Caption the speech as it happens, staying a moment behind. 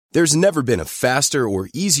There's never been a faster or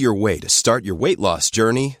easier way to start your weight loss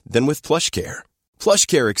journey than with PlushCare.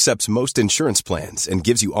 PlushCare accepts most insurance plans and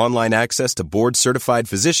gives you online access to board-certified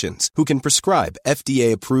physicians who can prescribe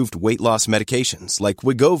FDA-approved weight loss medications like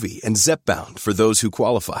Wegovy and Zepbound for those who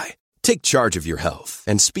qualify. Take charge of your health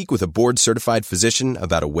and speak with a board-certified physician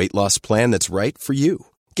about a weight loss plan that's right for you.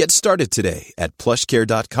 Get started today at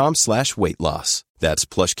plushcare.com/weight-loss. That's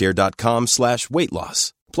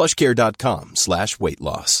plushcare.com/weight-loss.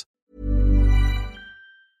 plushcare.com/weight-loss.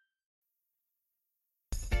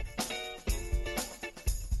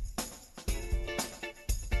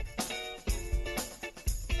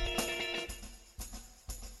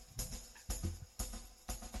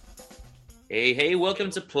 Hey, welcome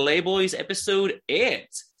to Playboys episode 8.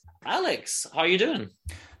 Alex, how are you doing?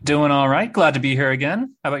 Doing all right. Glad to be here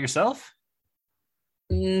again. How about yourself?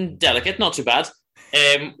 Delicate, not too bad.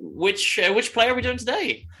 Which play are we doing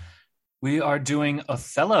today? We are doing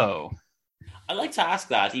Othello. I like to ask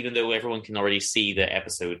that, even though everyone can already see the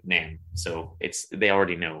episode name, so they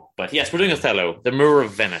already know. But yes, we're doing Othello, the Moor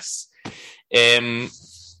of Venice.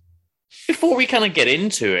 Before we kind of get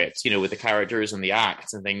into it, with the characters and the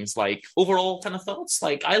acts and things, like overall kind of thoughts.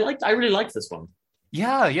 Like I really liked this one.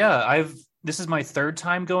 Yeah. This is my third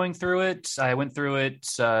time going through it. I went through it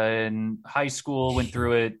in high school, went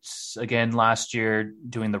through it again last year,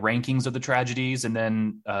 doing the rankings of the tragedies, and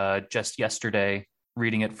then just yesterday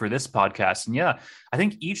reading it for this podcast. And yeah, I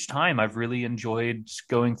think each time I've really enjoyed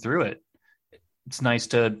going through it. It's nice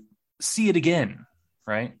to see it again,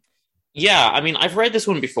 right? Yeah, I mean, I've read this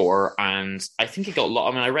one before, and I think it got a lot.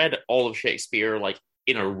 I mean, I read all of Shakespeare like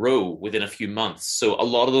in a row within a few months, so a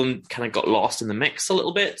lot of them kind of got lost in the mix a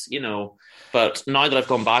little bit, But now that I've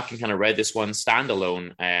gone back and kind of read this one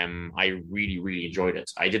standalone, I really, really enjoyed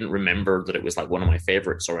it. I didn't remember that it was like one of my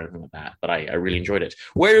favorites or anything like that, but I really enjoyed it.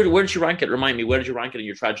 Where did you rank it? Remind me, where did you rank it in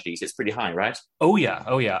your tragedies? It's pretty high, right? Oh yeah.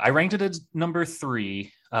 I ranked it as number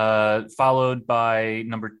 3. Followed by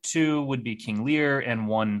number 2 would be King Lear, and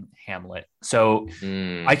 1 Hamlet. So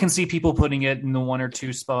I can see people putting it in the 1 or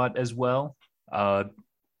 2 spot as well.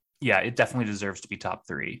 Yeah, it definitely deserves to be top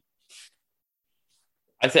 3.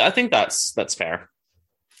 I think that's fair.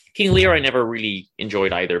 King Lear I never really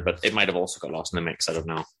enjoyed either, but it might have also got lost in the mix. I don't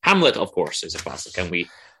know. Hamlet, of course, is a classic, and we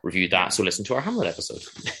reviewed that, so listen to our Hamlet episode.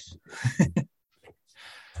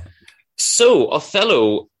 So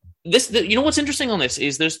Othello. What's interesting on this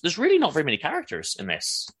is there's really not very many characters in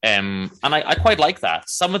this, and I quite like that.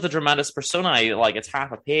 Some of the dramatis personae, like it's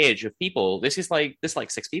half a page of people. This is like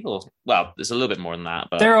 6 people. Well, there's a little bit more than that,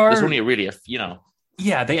 but there's only really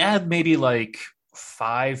Yeah, they add maybe like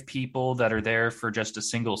 5 people that are there for just a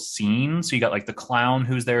single scene. So you got like the clown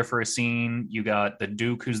who's there for a scene. You got the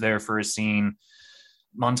Duke who's there for a scene.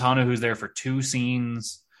 Montano who's there for 2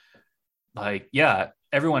 scenes. Like, yeah,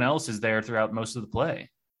 everyone else is there throughout most of the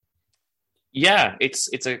play. Yeah, it's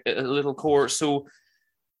a little core. So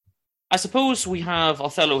I suppose we have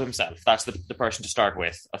Othello himself. That's the person to start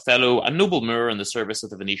with. Othello, a noble Moor in the service of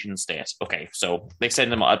the Venetian state. Okay, so they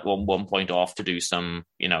send him at one point off to do some,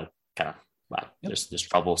 there's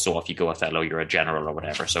trouble. So off you go, Othello, you're a general or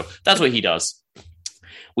whatever. So that's what he does.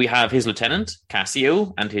 We have his lieutenant,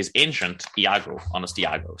 Cassio, and his ancient, Iago, honest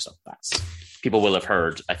Iago. So that's, people will have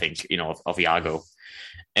heard, I think, of Iago.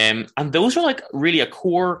 And those are like really a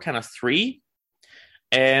core kind of 3.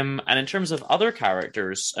 And in terms of other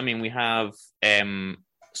characters, I mean, we have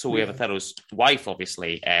we have Othello's wife,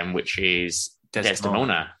 obviously, which is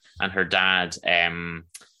Desdemona, and her dad,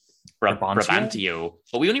 Brabantio.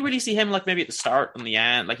 But we only really see him like maybe at the start and the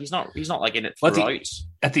end. Like he's not like in it throughout.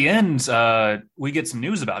 At the end, we get some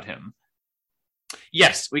news about him.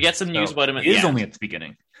 Yes, we get some news about him. He is only at the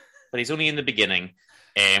beginning, but he's only in the beginning.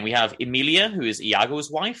 And we have Emilia, who is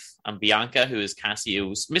Iago's wife, and Bianca, who is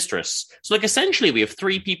Cassio's mistress. So, like, essentially, we have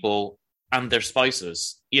 3 people and their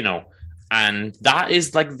spouses, and that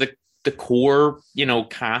is like the core,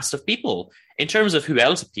 cast of people. In terms of who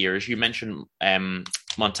else appears, you mentioned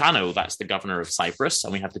Montano, that's the governor of Cyprus,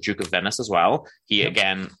 and we have the Duke of Venice as well. He,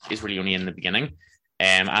 again, is really only in the beginning.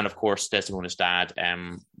 And of course, Desdemona's dad,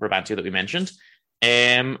 Brabantio, that we mentioned.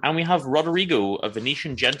 And we have Roderigo, a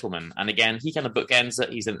Venetian gentleman. And again, he kind of bookends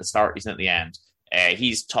it. He's in at the start, he's in at the end.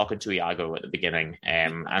 He's talking to Iago at the beginning.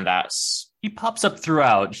 And that's... He pops up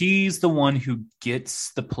throughout. He's the one who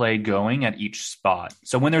gets the play going at each spot.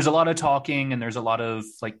 So when there's a lot of talking and there's a lot of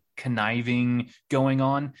like conniving going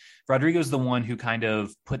on, Roderigo's the one who kind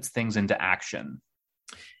of puts things into action.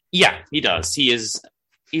 Yeah, he does. He is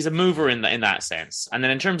he's a mover in that sense. And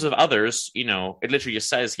then in terms of others, it literally just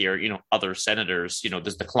says here, other senators.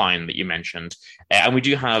 There's the Klein that you mentioned, and we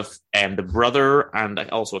do have the brother and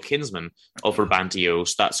also a kinsman of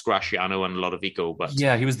Urbantios. That's Graciano and Lodovico. But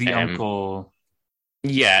yeah, he was the uncle.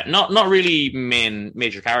 Yeah, not really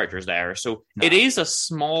major characters there. So It is a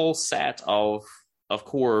small set of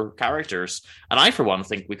core characters, and I, for one,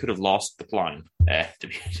 think we could have lost the Klein. To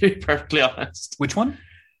be perfectly honest, which one?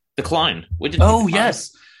 The Klein. Oh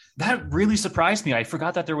yes, that really surprised me. I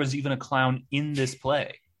forgot that there was even a clown in this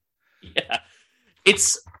play. Yeah,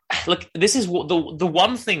 this is the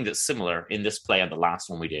one thing that's similar in this play and the last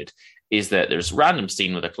one we did is that there's a random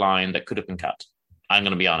scene with a clown that could have been cut. I'm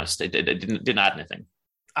going to be honest; it didn't add anything.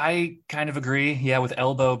 I kind of agree. Yeah, with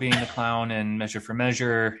Elbow being the clown and Measure for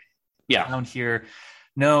Measure. Yeah, clown here.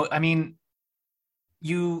 No, I mean,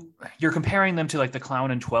 you're comparing them to like the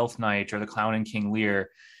clown in Twelfth Night or the clown in King Lear,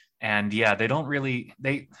 and yeah, they don't really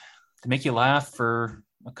they make you laugh for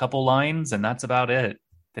a couple lines, and that's about it.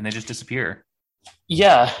 Then they just disappear.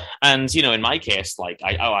 Yeah, and in my case, like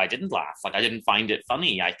I didn't laugh. Like I didn't find it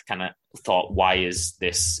funny. I kind of thought, why is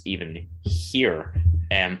this even here?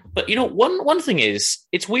 But one thing is,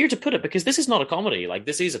 it's weird to put it because this is not a comedy. Like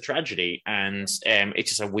this is a tragedy, and it's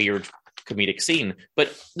just a weird comedic scene.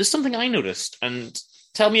 But there's something I noticed, and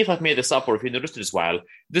tell me if I've made this up or if you noticed it as well.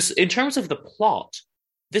 This, in terms of the plot,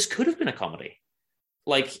 this could have been a comedy.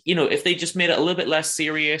 Like, if they just made it a little bit less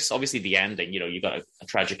serious, obviously the ending, you got a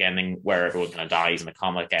tragic ending where everyone kind of dies and a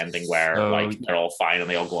comic ending where they're all fine and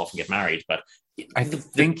they all go off and get married. But I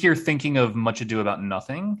think you're thinking of Much Ado About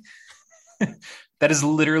Nothing. That is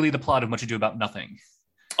literally the plot of Much Ado About Nothing.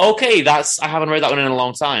 Okay, I haven't read that one in a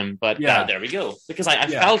long time, but yeah, there we go. Because I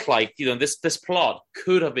felt like, this plot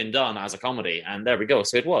could have been done as a comedy, and there we go.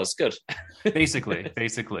 So it was good.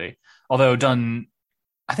 basically. Although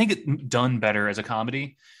I think it done better as a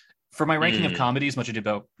comedy. For my ranking of comedies, Much Ado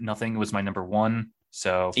About Nothing was my number one.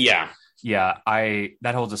 So yeah,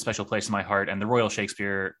 that holds a special place in my heart. And the Royal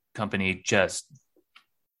Shakespeare Company, just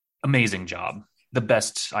amazing job. The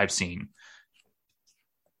best I've seen.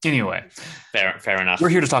 Anyway, fair enough. We're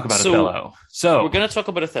here to talk about Othello. So we're going to talk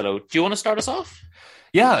about Othello. Do you want to start us off?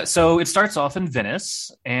 Yeah. So it starts off in Venice,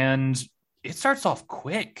 and it starts off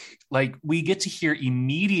quick. Like we get to hear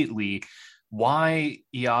immediately why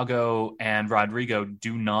Iago and Rodrigo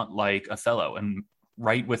do not like Othello, and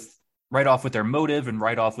right off with their motive and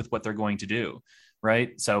right off with what they're going to do.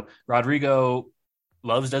 Right. So Rodrigo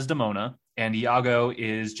loves Desdemona, and Iago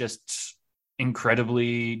is just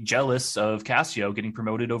incredibly jealous of Cassio getting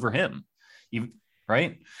promoted over him,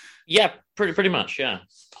 right? Yeah, pretty much. Yeah.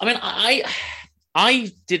 I mean,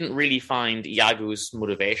 I didn't really find Iago's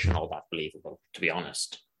motivation all that believable, to be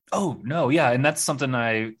honest. Oh no, yeah, and that's something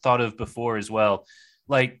I thought of before as well.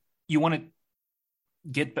 Like, you want to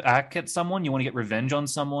get back at someone, you want to get revenge on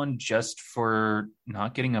someone just for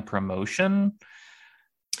not getting a promotion.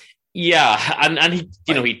 Yeah, and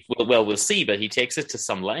he, we'll see, but he takes it to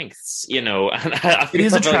some lengths, And it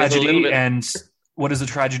is a tragedy, and what does a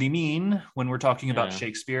tragedy mean when we're talking about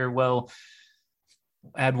Shakespeare? Well,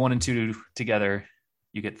 add 1 and 2 together,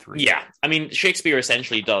 you get 3. Yeah, I mean, Shakespeare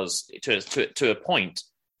essentially does, to a point,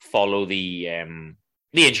 follow the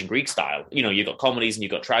ancient Greek style. You've got comedies and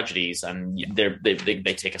you've got tragedies, and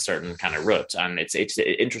they take a certain kind of route, and it's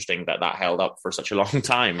interesting that held up for such a long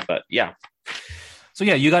time. But yeah. So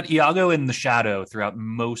yeah, you got Iago in the shadow throughout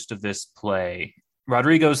most of this play.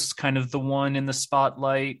 Rodrigo's kind of the one in the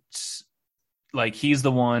spotlight. Like, he's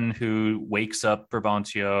the one who wakes up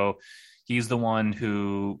Brabantio. He's the one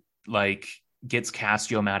who, like, gets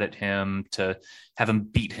Cassio mad at him to have him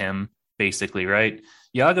beat him, basically, right?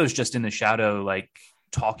 Iago's just in the shadow, like,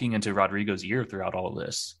 talking into Rodrigo's ear throughout all of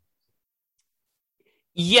this.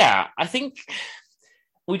 Yeah, I think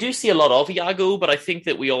we do see a lot of Iago, but I think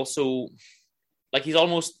that we also... Like, he's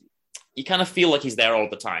almost, you kind of feel like he's there all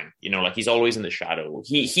the time, like he's always in the shadow.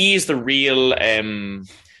 He is the real, in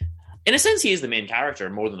a sense, he is the main character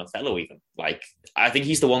more than Othello even. Like, I think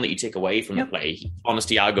he's the one that you take away from the play.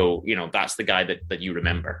 Honest Iago, that's the guy that you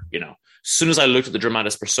remember, As soon as I looked at the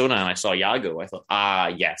dramatis persona and I saw Iago, I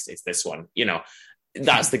thought, yes, it's this one.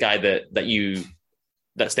 That's the guy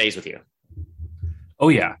that stays with you. Oh,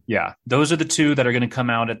 yeah. Those are the two that are going to come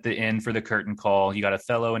out at the end for the curtain call. You got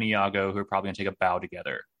Othello and Iago, who are probably going to take a bow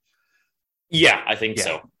together. Yeah, I think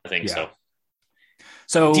so.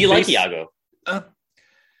 So, do you like Iago?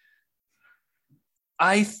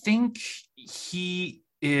 I think he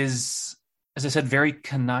is, as I said, very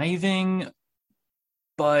conniving,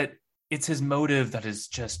 but it's his motive that is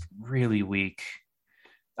just really weak.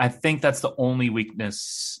 I think that's the only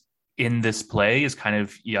weakness in this play, is kind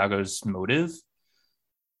of Iago's motive.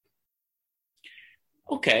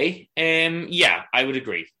 Okay. Yeah, I would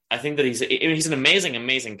agree. I think that he's an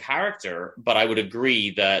amazing character, but I would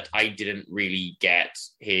agree that I didn't really get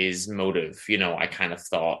his motive. I kind of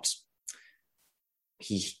thought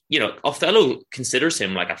Othello considers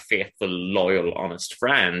him like a faithful, loyal, honest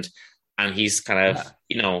friend, and he's kind of,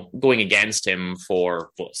 going against him for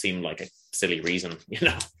what seemed like a silly reason.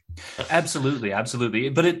 Absolutely, absolutely.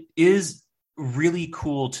 But it is really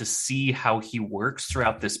cool to see how he works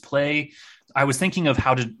throughout this play. I was thinking of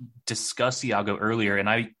how to discuss Iago earlier, and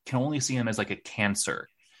I can only see him as like a cancer,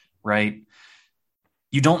 right?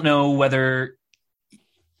 You don't know whether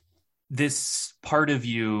this part of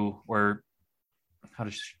you, or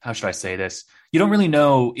how should I say this? You don't really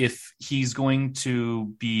know if he's going to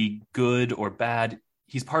be good or bad.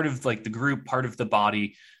 He's part of like the group, part of the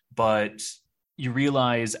body, but you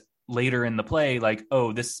realize later in the play, like,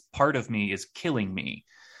 oh, this part of me is killing me.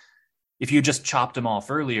 If you just chopped him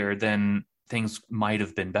off earlier, then things might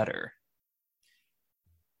have been better.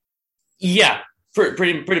 Yeah,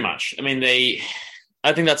 pretty much. I mean,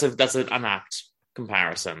 I think that's an apt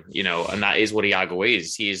comparison, and that is what Iago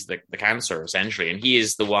is. He is the cancer, essentially, and he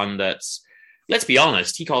is the one that's, let's be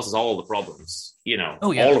honest, he causes all the problems,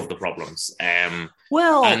 Oh, yeah. all of the problems.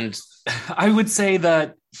 Well, and I would say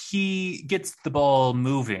that he gets the ball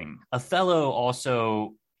moving. Othello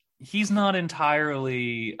also, he's not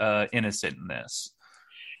entirely innocent in this.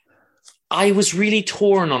 I was really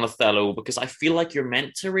torn on Othello because I feel like you're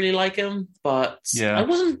meant to really like him, but I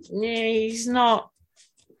wasn't. He's not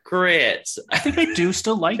great. I think I do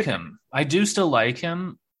still like him.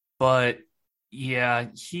 But yeah,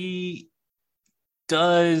 he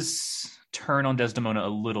does turn on Desdemona a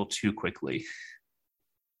little too quickly.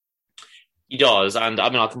 He does, and I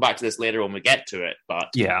mean, I'll come back to this later when we get to it, but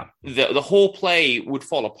yeah, the whole play would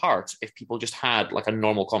fall apart if people just had like a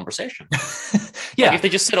normal conversation. Yeah. Like if they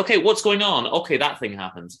just said, okay, what's going on? Okay, that thing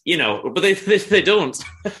happened, but they don't.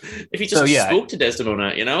 If he just spoke to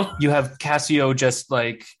Desdemona, You have Cassio just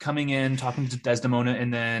like coming in, talking to Desdemona,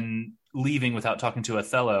 and then leaving without talking to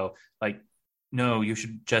Othello. Like, no, you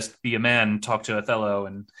should just be a man, talk to Othello.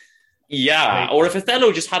 And yeah, or if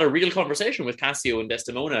Othello just had a real conversation with Cassio and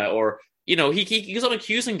Desdemona, or he goes on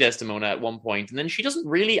accusing Desdemona at one point, and then she doesn't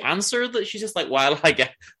really answer that. She's just like, well,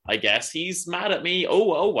 I guess he's mad at me.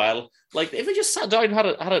 Oh well. Like if they just sat down and had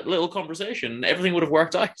a little conversation, everything would have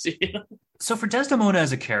worked out. So for Desdemona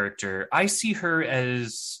as a character, I see her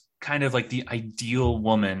as kind of like the ideal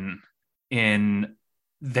woman in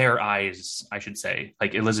their eyes, I should say,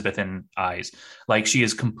 like Elizabethan eyes. Like she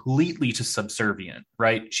is completely to subservient,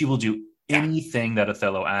 right? She will do anything that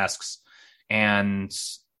Othello asks. And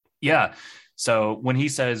yeah, so when he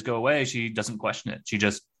says go away, she doesn't question it. She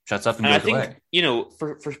just shuts up and goes away.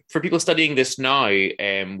 For people studying this now,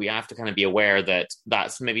 we have to kind of be aware that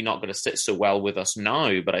that's maybe not going to sit so well with us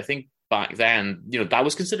now. But I think back then, that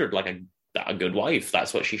was considered like a good wife.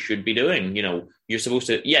 That's what she should be doing. You're supposed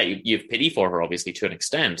to, you have pity for her, obviously, to an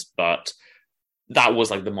extent, but that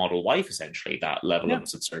was like the model wife, essentially, that level of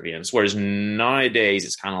subservience. Whereas nowadays,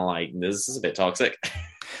 it's kind of like, this is a bit toxic.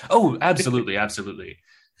 Oh, absolutely, absolutely.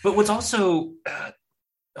 But what's also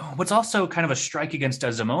kind of a strike against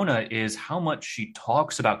Desdemona is how much she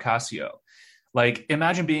talks about Cassio. Like,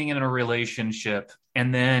 imagine being in a relationship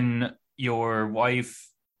and then your wife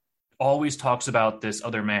always talks about this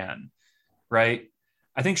other man, right?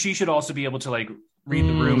 I think she should also be able to like read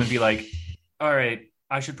the room and be like, all right,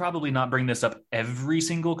 I should probably not bring this up every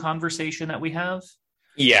single conversation that we have.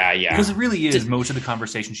 Yeah. Because it really is most of the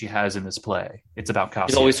conversation she has in this play. It's about Cassio.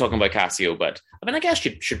 She's always talking about Cassio, but I mean, I guess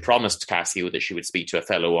she promised Cassio that she would speak to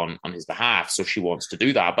Othello on his behalf, so she wants to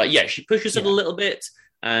do that. But yeah, she pushes it a little bit,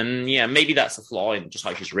 and maybe that's a flaw in just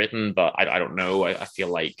how she's written, but I don't know. I feel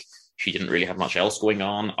like she didn't really have much else going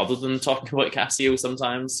on other than talking about Cassio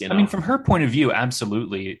sometimes. I mean, from her point of view,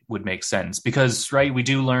 absolutely would make sense because, right, we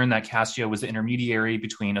do learn that Cassio was the intermediary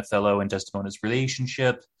between Othello and Desdemona's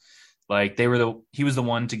relationship. Like he was the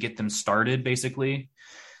one to get them started, basically.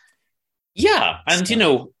 Yeah, and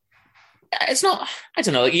it's not. I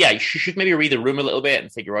don't know. Like, she should maybe read the room a little bit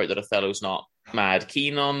and figure out that Othello's not mad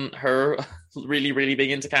keen on her, really, really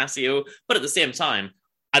big into Cassio. But at the same time,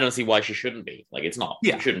 I don't see why she shouldn't be. Like, it's not.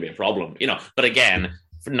 It shouldn't be a problem, But again,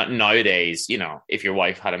 nowadays, if your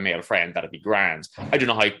wife had a male friend, that'd be grand. I don't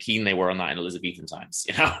know how keen they were on that in Elizabethan times.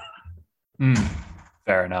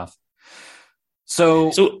 Fair enough.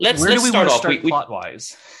 So let's start off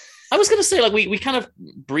plot-wise. I was going to say, like, we kind of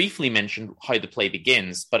briefly mentioned how the play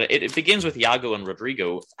begins, but it begins with Iago and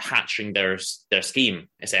Rodrigo hatching their scheme,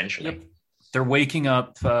 essentially. Yep. They're waking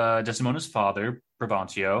up Desdemona's father,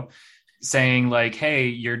 Brabantio, saying, like, hey,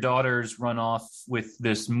 your daughter's run off with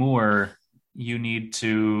this Moor. you need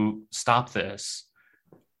to stop this.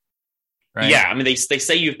 Right? Yeah, I mean, they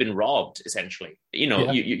say you've been robbed, essentially.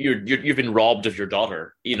 Yeah. You've been robbed of your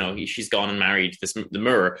daughter. She's gone and married the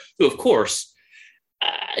Moor, who, of course,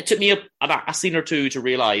 it took me a scene or two to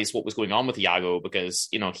realize what was going on with Iago, because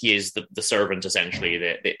he is the servant, essentially,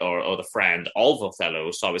 or the friend of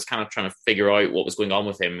Othello. So I was kind of trying to figure out what was going on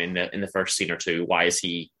with him in the first scene or two. Why is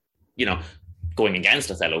he, going against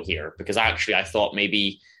Othello here? Because actually, I thought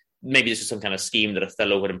maybe this was some kind of scheme that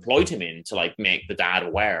Othello had employed him in to like make the dad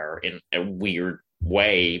aware in a weird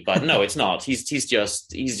way. But no, it's not. He's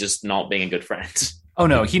just not being a good friend. Oh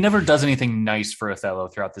no, he never does anything nice for Othello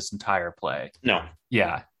throughout this entire play. No.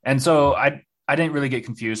 Yeah. And so I didn't really get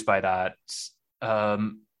confused by that.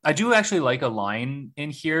 I do actually like a line in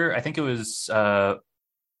here. I think it was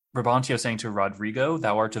Brabantio saying to Rodrigo,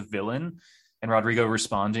 "Thou art a villain," and Rodrigo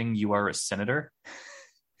responding, "You are a senator."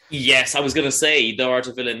 Yes, I was going to say, "Thou art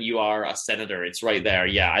a villain, you are a senator." It's right there.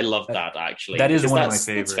 Yeah, I love that, actually. That is one of my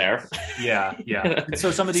favorites. That's fair. Yeah. And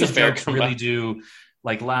so some of these jokes really do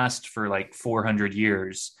like last for like 400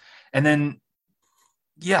 years. And then,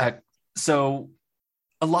 yeah, so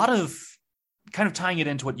a lot of kind of tying it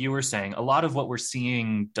into what you were saying, a lot of what we're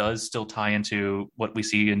seeing does still tie into what we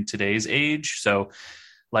see in today's age. So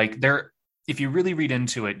like if you really read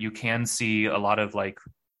into it, you can see a lot of like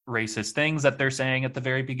racist things that they're saying at the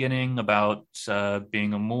very beginning about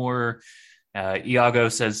being a Moor. Iago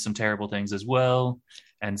says some terrible things as well.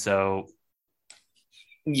 And so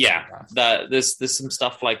yeah, there's some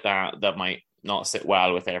stuff like that might not sit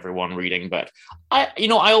well with everyone reading, but I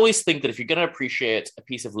always think that if you're going to appreciate a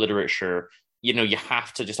piece of literature, you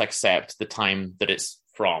have to just accept the time that it's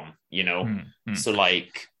from, Mm-hmm. So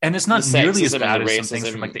like, and it's not nearly as bad as racism, some things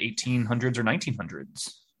from like the 1800s or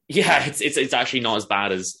 1900s. Yeah, it's actually not as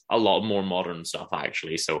bad as a lot more modern stuff,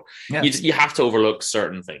 actually. So you have to overlook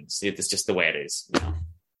certain things. It's just the way it is.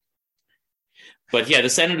 But yeah, the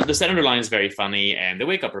senator line is very funny, and they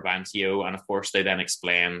wake up Brabantio, and of course they then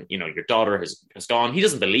explain, your daughter has gone. He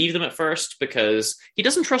doesn't believe them at first because he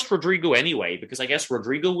doesn't trust Rodrigo anyway, because I guess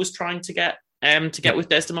Rodrigo was trying to get with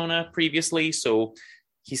Desdemona previously, so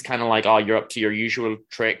he's kind of like, "Oh, you're up to your usual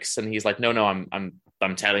tricks," and he's like, "No,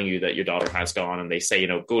 I'm telling you that your daughter has gone." And they say,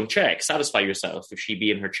 "Go and check, satisfy yourself. If she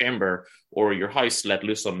be in her chamber or your house, let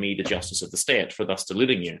loose on me the justice of the state for thus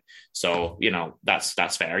deluding you." So,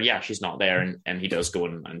 that's fair. Yeah, she's not there. And he does go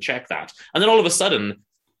and check that. And then all of a sudden,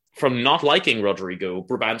 from not liking Rodrigo,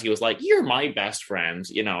 Brabantio was like, "You're my best friend,"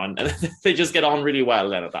 and they just get on really well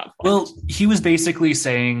then at that point. Well, he was basically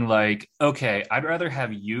saying like, "Okay, I'd rather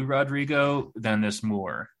have you, Rodrigo, than this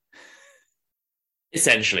Moor."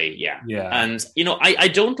 Essentially, yeah. And, I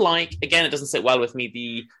don't like, again, it doesn't sit well with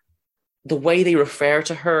me, the way they refer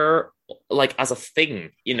to her, like, as a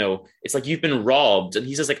thing, it's like, "You've been robbed," and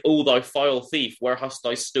he says, like, "Oh, thou foul thief, where hast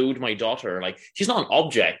thou stowed my daughter?" Like, she's not an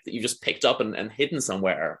object that you just picked up and hidden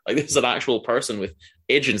somewhere. Like, this is an actual person with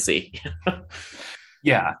agency.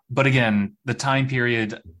 Yeah, but again, the time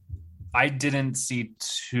period, I didn't see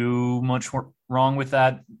too much wrong with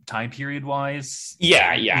that time period wise.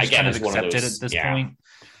 Yeah. Again, kind of accept it at this point.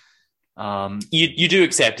 You do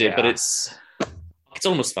accept it, but it's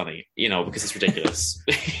almost funny, because it's ridiculous.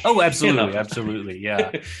 Oh, absolutely, absolutely,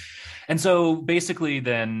 yeah. And so basically,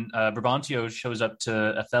 then Brabantio shows up to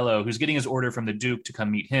Othello, who's getting his order from the Duke to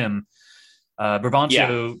come meet him.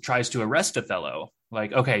 Brabantio tries to arrest Othello,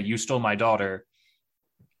 like, "Okay, you stole my daughter."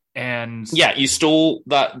 And yeah, you stole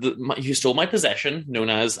you stole my possession, known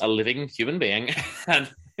as a living human being. And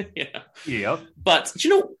Yep. But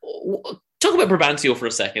talk about Brabantio for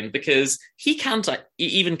a second, because he can't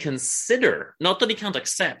even consider, not that he can't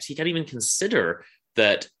accept, he can't even consider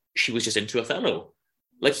that she was just into Othello.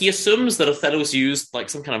 Like, he assumes that Othello's used like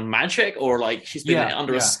some kind of magic, or like she's been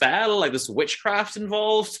under a spell, like this witchcraft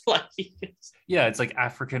involved. Like, yeah, it's like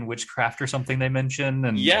African witchcraft or something they mention.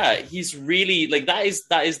 And yeah, he's really like, that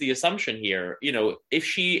is the assumption here.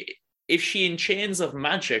 If she in chains of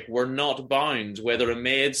magic were not bound, whether a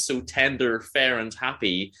maid so tender, fair, and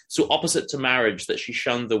happy, so opposite to marriage that she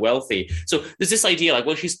shunned the wealthy. So there's this idea like,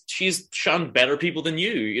 well, she's shunned better people than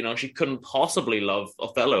you. She couldn't possibly love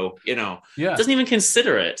Othello. Doesn't even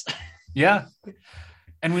consider it. Yeah.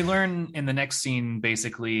 And we learn in the next scene,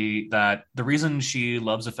 basically, that the reason she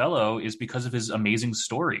loves Othello is because of his amazing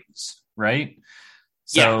stories, right?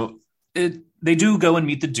 So they do go and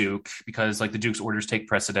meet the Duke, because like the Duke's orders take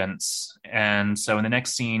precedence. And so in the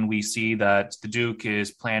next scene, we see that the Duke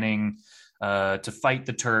is planning to fight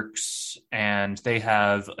the Turks, and they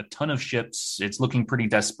have a ton of ships. It's looking pretty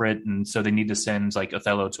desperate. And so they need to send like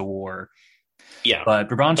Othello to war. Yeah. But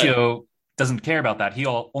Brabantio doesn't care about that.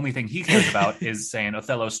 Only thing he cares about is saying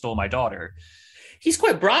Othello stole my daughter. He's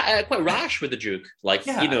quite rash with the Duke. Like,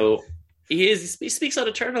 Yeah. you know, he speaks out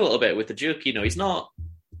of turn a little bit with the Duke. You know, he's not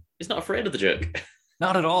afraid of the Duke.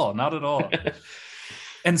 Not at all. Not at all.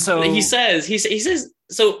 And so he says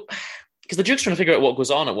so, because the Duke's trying to figure out what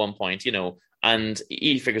goes on at one point, you know, and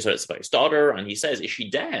he figures out it's about his daughter, and he says, "Is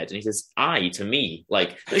she dead?" And he says, "Aye," to me.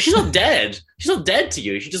 Like, she's not dead. She's not dead to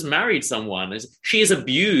you. She just married someone. She is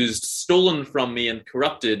abused, stolen from me, and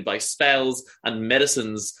corrupted by spells and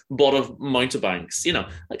medicines bought of mountebanks. You know,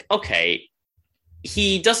 like, okay.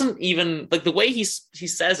 He doesn't even, like, the way he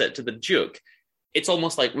says it to the Duke, it's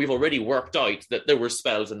almost like we've already worked out that there were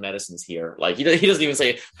spells and medicines here. Like, he doesn't even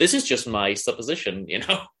say, "This is just my supposition," you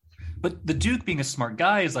know? But the Duke, being a smart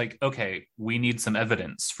guy, is like, okay, we need some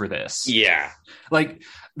evidence for this. Yeah. Like,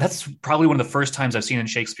 that's probably one of the first times I've seen in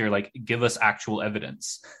Shakespeare, like, give us actual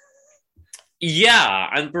evidence. Yeah,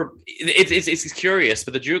 and it's curious,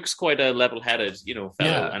 but the Duke's quite a level-headed, you know,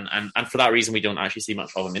 fellow, and for that reason, we don't actually see much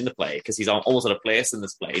of him in the play, because he's almost at a place in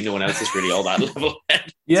this play. No one else is really all that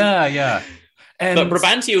level-headed. Yeah. But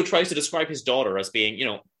Brabantio tries to describe his daughter as being, you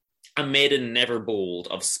know, a maiden never bold,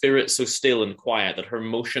 of spirit so still and quiet that her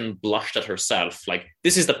motion blushed at herself. Like,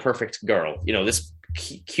 this is the perfect girl, you know, this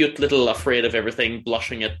cute little afraid of everything,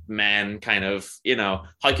 blushing at men kind of, you know,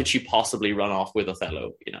 how could she possibly run off with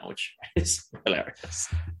Othello, you know, which is hilarious.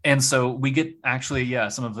 And so we get actually,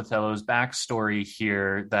 some of Othello's backstory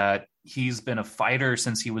here, that he's been a fighter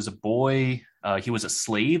since he was a boy. He was a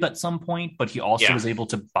slave at some point, but he also was able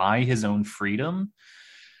to buy his own freedom.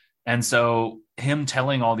 And so him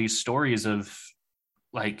telling all these stories of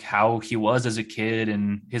like how he was as a kid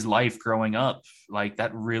and his life growing up, like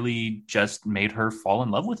that really just made her fall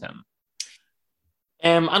in love with him.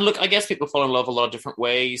 And look, I guess people fall in love a lot of different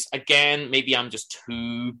ways. Again, maybe I'm just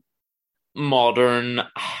too modern.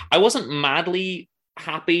 I wasn't madly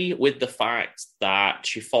happy with the fact that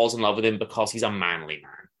she falls in love with him because he's a manly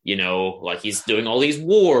man. You know, like he's doing all these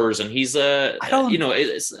wars and he's you know,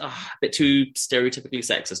 it's a bit too stereotypically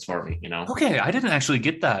sexist for me, you know? Okay, I didn't actually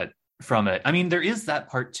get that from it. I mean, there is that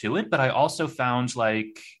part to it, but I also found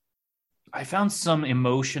some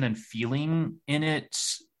emotion and feeling in it,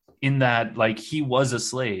 in that like he was a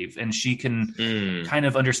slave and she can kind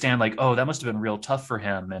of understand like, oh, that must have been real tough for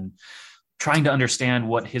him, and trying to understand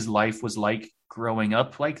what his life was like growing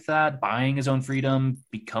up like that, buying his own freedom,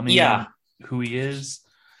 becoming who he is.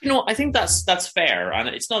 You know, I think that's fair, and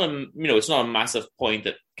it's not a massive point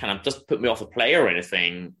that kind of just put me off the play or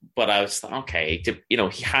anything. But I was like, okay,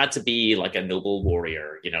 he had to be like a noble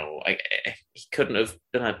warrior. You know, he couldn't have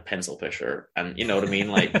been a pencil pusher, and you know what I mean.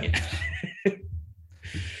 Like, I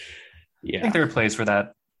think there are plays for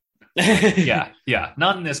that. yeah,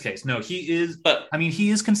 not in this case. No, he is. But I mean, he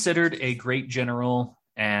is considered a great general,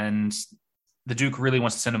 and the Duke really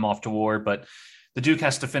wants to send him off to war, but the Duke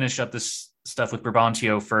has to finish up this stuff with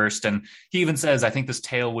Brabantio first, and he even says, "I think this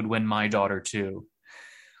tale would win my daughter too."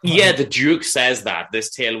 Yeah, the Duke says that this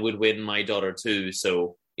tale would win my daughter too.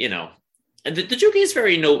 So, you know, and the Duke is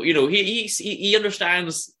very he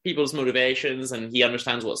understands people's motivations, and he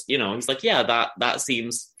understands what's, you know, he's like, yeah, that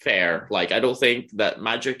seems fair. Like, I don't think that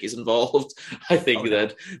magic is involved. I think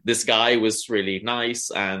that this guy was really nice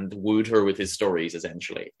and wooed her with his stories,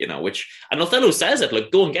 essentially, you know, and Othello says it, like,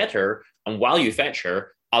 go and get her, and while you fetch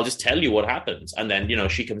her, I'll just tell you what happens. And then, you know,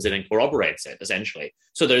 she comes in and corroborates it, essentially.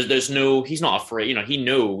 So he's not afraid, you know, he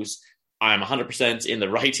knows I'm 100% in the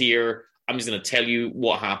right here. I'm just going to tell you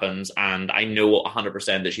what happens, and I know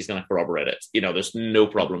 100% that she's going to corroborate it. You know, there's no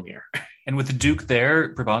problem here. And with the Duke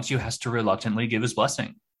there, Brabantio has to reluctantly give his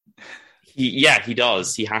blessing. He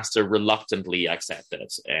does. He has to reluctantly accept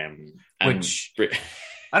it. Which,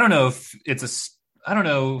 I don't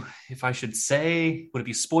know if I should say, would it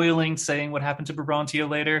be spoiling saying what happened to Brabantio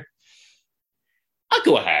later? I'll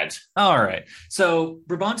go ahead. All right. So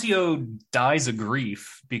Brabantio dies of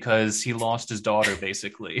grief because he lost his daughter,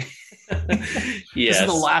 basically. Yes. This is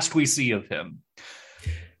the last we see of him.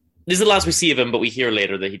 This is the last we see of him, but we hear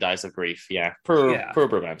later that he dies of grief. Yeah. Per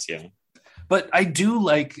Brabantio. But I do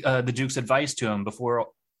like the Duke's advice to him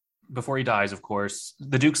before he dies, of course.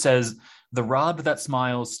 The Duke says, "The robbed that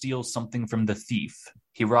smiles steals something from the thief.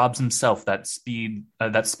 He robs himself that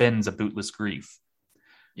spends a bootless grief."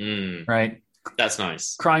 Right? That's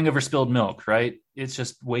nice. Crying over spilled milk, right? It's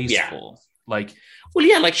just wasteful. Like, well,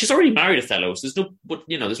 yeah, like she's already married Othello, so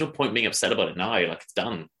there's no point being upset about it now. Like, it's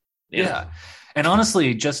done. Yeah. And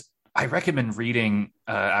honestly, I recommend reading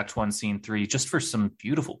Act 1, Scene 3 just for some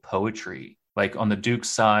beautiful poetry, like on the Duke's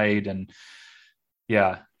side, and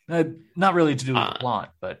Not really to do with the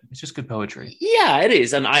plot, but it's just good poetry. Yeah, it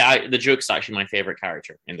is. And the joke's actually my favorite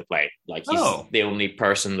character in the play. Like, he's the only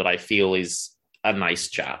person that I feel is a nice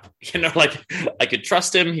chap. Like, I could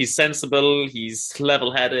trust him. He's sensible. He's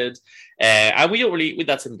level-headed. And we don't really,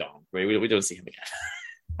 that's him gone. We don't see him again.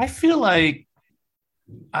 I feel like,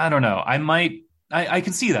 I don't know. I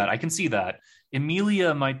can see that. I can see that.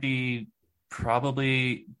 Emilia might be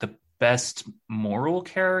probably the best moral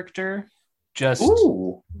character. Just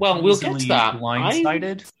we'll get to that.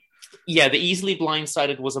 Blindsided. The easily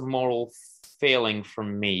blindsided was a moral failing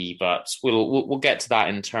from me, but we'll get to that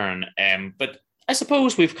in turn. But I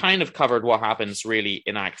suppose we've kind of covered what happens really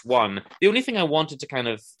in Act 1. The only thing I wanted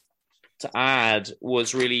to add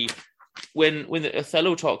was really when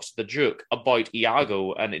Othello talks to the Duke about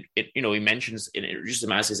Iago, and he mentions it introduces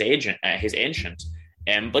him as his agent, his ancient.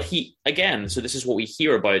 But he again, so this is what we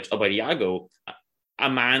hear about Iago. A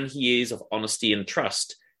man he is of honesty and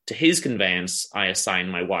trust. To his conveyance, I assign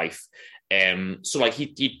my wife. So like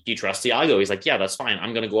he trusts Iago. He's like, yeah, that's fine.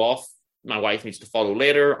 I'm going to go off. My wife needs to follow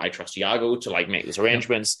later. I trust Iago to like make these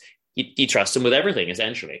arrangements. He trusts him with everything,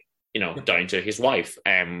 essentially, down to his wife,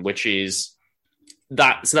 which is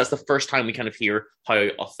that. So that's the first time we kind of hear how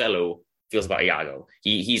Othello feels about Iago.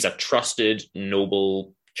 He's a trusted,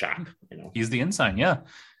 noble chap. He's the ensign, yeah.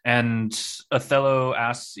 And Othello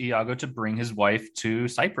asks Iago to bring his wife to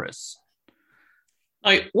Cyprus.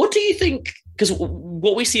 Now, what do you think? Because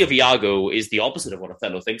what we see of Iago is the opposite of what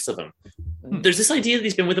Othello thinks of him. There's this idea that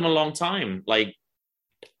he's been with him a long time. Like,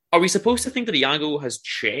 are we supposed to think that Iago has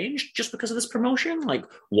changed just because of this promotion? Like,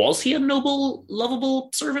 was he a noble, lovable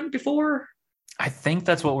servant before? I think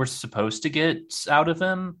that's what we're supposed to get out of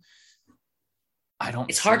him.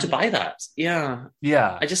 It's hard to buy that. Yeah.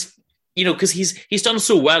 I just... because he's done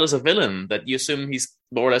so well as a villain that you assume he's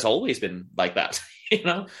more or less always been like that,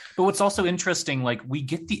 But what's also interesting, like, we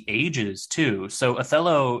get the ages too. So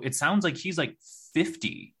Othello, it sounds like he's like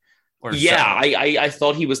 50 or so. I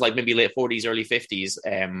thought he was like maybe late 40s, early 50s.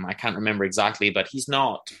 I can't remember exactly, but he's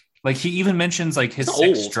not. Like, he even mentions like his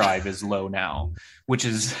sex drive is low now, which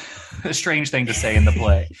is a strange thing to say in the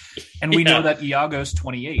play. And we know that Iago's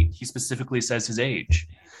 28. He specifically says his age.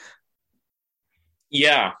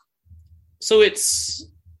 Yeah. So it's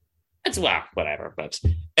well, whatever. But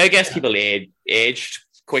I guess people aged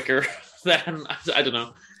quicker than, I don't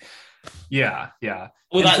know. Yeah.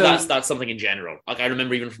 Well, that's something in general. Like, I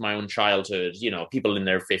remember even from my own childhood, people in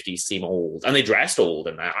their 50s seem old, and they dressed old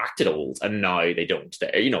and they acted old, and now they don't.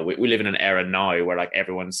 We live in an era now where like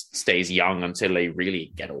everyone stays young until they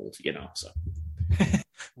really get old. So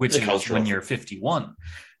which is when you're 51,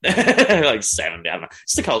 like 70. I don't know.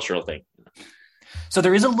 It's the cultural thing. So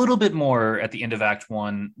there is a little bit more at the end of Act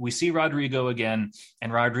 1. We see Roderigo again,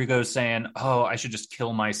 and Roderigo's saying, oh, I should just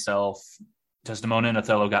kill myself. Desdemona and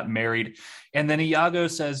Othello got married. And then Iago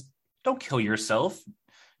says, don't kill yourself.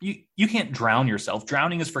 You can't drown yourself.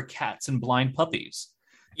 Drowning is for cats and blind puppies.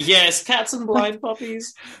 Yes, cats and blind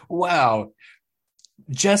puppies. Wow.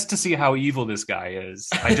 Just to see how evil this guy is.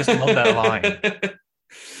 I just love that line.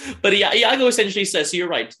 But Iago essentially says, so you're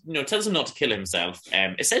right, tells him not to kill himself,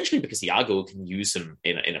 essentially because Iago can use him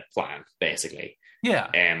in a plan, basically. Yeah.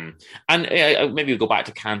 And maybe we'll go back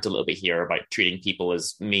to Kant a little bit here about treating people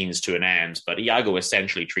as means to an end, but Iago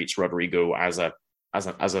essentially treats Roderigo as a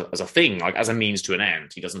thing, like as a means to an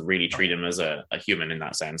end. He doesn't really treat him as a human in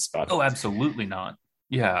that sense. But absolutely not.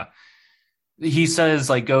 Yeah. He says,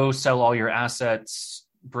 like, go sell all your assets,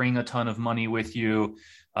 bring a ton of money with you,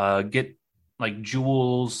 get like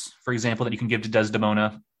jewels, for example, that you can give to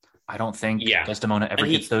Desdemona. I don't think Desdemona ever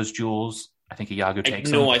gets those jewels. I think Iago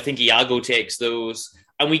takes them. No, I think Iago takes those.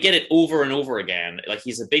 And we get it over and over again. Like,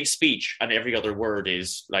 he's a big speech, and every other word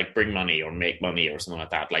is like, bring money or make money or something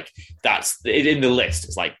like that. Like, that's it in the list.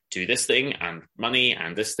 It's like, do this thing and money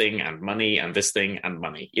and this thing and money and this thing and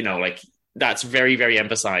money. Like, that's very, very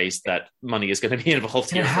emphasized that money is going to be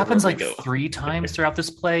involved here. It happens like 3 times throughout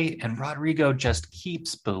this play, and Roderigo just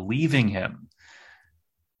keeps believing him.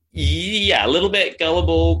 Yeah, a little bit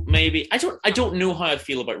gullible, maybe. I don't know how I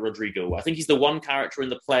feel about Roderigo. I think he's the one character in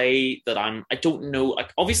the play that I don't know.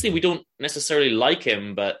 Like, obviously, we don't necessarily like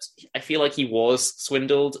him, but I feel like he was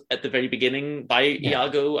swindled at the very beginning by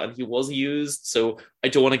Iago, and he was used. So I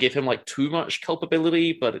don't want to give him like too much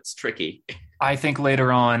culpability, but it's tricky. I think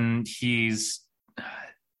later on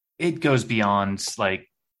it goes beyond like,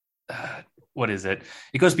 what is it?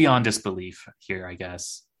 It goes beyond disbelief here, I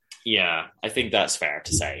guess. Yeah, I think that's fair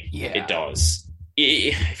to say. Yeah. It does.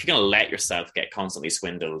 If you're going to let yourself get constantly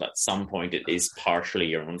swindled, at some point it is partially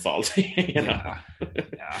your own fault. Yeah.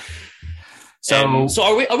 So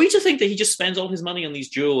are we to think that he just spends all his money on these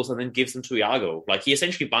jewels and then gives them to Iago? Like he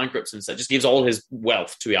essentially bankrupts himself, just gives all his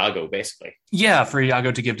wealth to Iago, basically. Yeah, for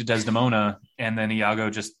Iago to give to Desdemona, and then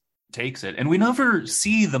Iago just takes it. And we never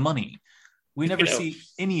see the money. We never see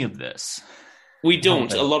any of this. We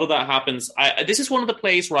don't. A lot of that happens. This is one of the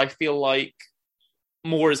plays where I feel like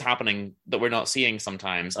more is happening that we're not seeing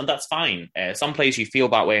sometimes, and that's fine. Some plays you feel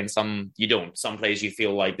that way, and some you don't. Some plays you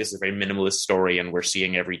feel like this is a very minimalist story, and we're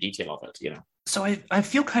seeing every detail of it. You know. So I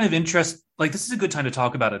feel kind of interested. Like this is a good time to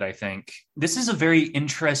talk about it. I think this is a very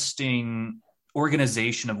interesting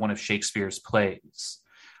organization of one of Shakespeare's plays.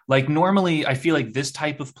 Like normally, I feel like this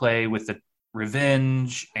type of play with the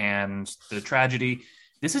revenge and the tragedy,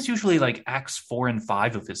 this is usually like acts 4 and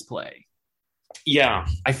 5 of his play. Yeah,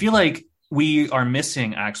 I feel like we are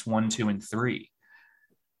missing acts 1, 2, and 3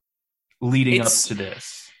 leading up to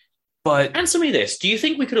this. But answer me this: do you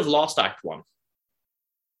think we could have lost Act 1?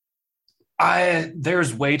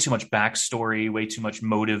 There's way too much backstory, way too much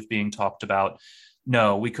motive being talked about.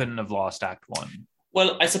 No, we couldn't have lost Act 1.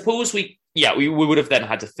 Well, I suppose we would have then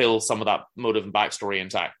had to fill some of that motive and backstory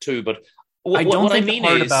into Act 2. But I don't think the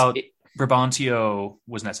part about Brabantio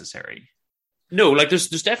was necessary. No, like there's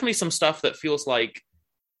definitely some stuff that feels like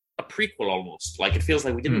a prequel almost. Like it feels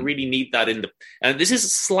like we didn't really need that in the. And this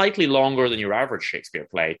is slightly longer than your average Shakespeare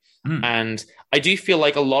play, and I do feel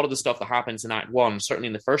like a lot of the stuff that happens in Act 1, certainly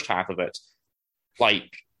in the first half of it,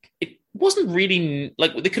 like it wasn't really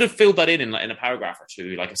like they could have filled that in a paragraph or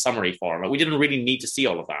two, like a summary form. Like, we didn't really need to see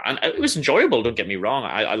all of that, and it was enjoyable. Don't get me wrong;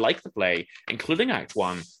 I like the play, including Act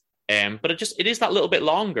 1. But it is that little bit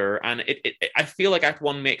longer, and I feel like Act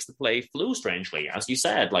 1 makes the play flow strangely, as you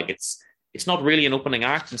said. Like it's not really an opening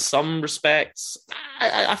act in some respects.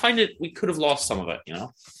 I find we could have lost some of it, you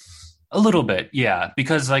know? A little bit, yeah,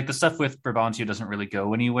 because like the stuff with Brabantio doesn't really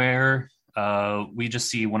go anywhere. We just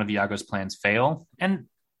see one of Iago's plans fail, and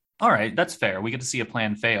all right, that's fair. We get to see a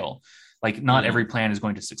plan fail. Like not every plan is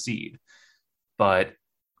going to succeed, but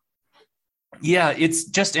yeah, it's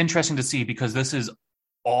just interesting to see because this is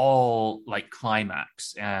all like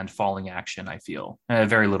climax and falling action. I feel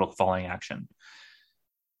very little falling action.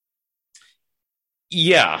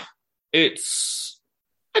 Yeah, I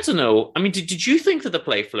don't know. I mean, did you think that the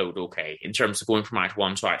play flowed okay in terms of going from Act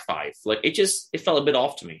 1 to Act 5? Like it felt a bit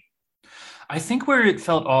off to me. I think where it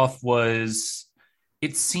felt off was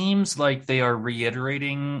it seems like they are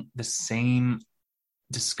reiterating the same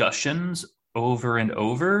discussions over and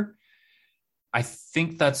over. I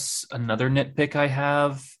think that's another nitpick I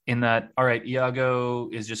have in that, all right, Iago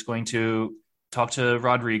is just going to talk to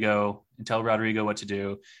Rodrigo and tell Rodrigo what to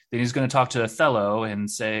do. Then he's going to talk to Othello and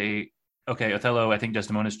say, okay, Othello, I think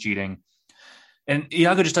Desdemona's cheating. And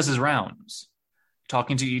Iago just does his rounds,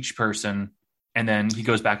 talking to each person, and then he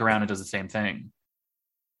goes back around and does the same thing.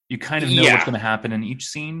 You kind of know what's going to happen in each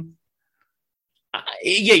scene.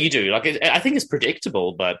 Yeah, you do. Like, I think it's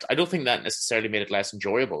predictable, but I don't think that necessarily made it less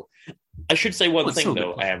enjoyable. I should say one thing,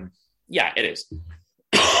 though. Yeah, it is.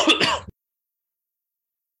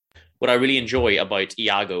 What I really enjoy about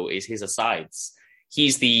Iago is his asides.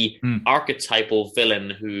 He's the archetypal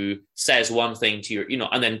villain who says one thing to your,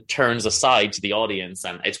 and then turns aside to the audience.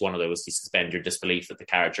 And it's one of those, you suspend your disbelief that the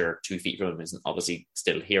character 2 feet from him isn't obviously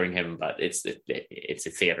still hearing him, but it's a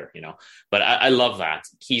theater, But I love that.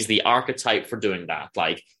 He's the archetype for doing that.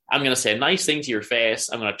 Like, I'm going to say a nice thing to your face.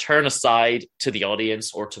 I'm going to turn aside to the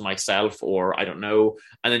audience or to myself, or I don't know,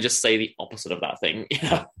 and then just say the opposite of that thing.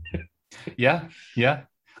 Yeah.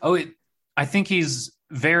 Oh, I think he's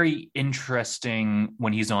very interesting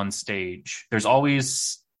when he's on stage. There's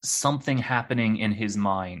always something happening in his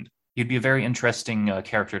mind. He'd be a very interesting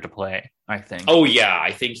character to play, I think. Oh, yeah.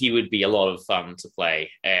 I think he would be a lot of fun to play.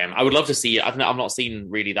 I would love to see. I've not seen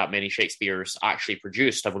really that many Shakespeare's actually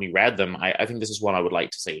produced. I've only read them. I think this is one I would like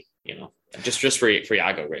to see, just for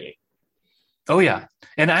Iago, really. Oh, yeah.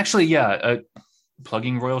 And actually,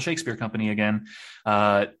 plugging Royal Shakespeare Company again,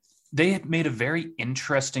 they had made a very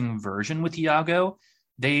interesting version with Iago.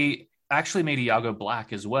 They actually made Iago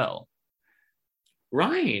black as well.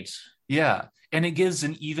 Right. Yeah. And it gives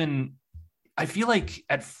I feel like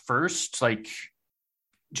at first, like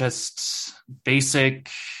just basic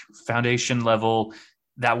foundation level,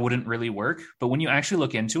 that wouldn't really work. But when you actually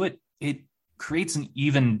look into it, it creates an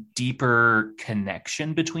even deeper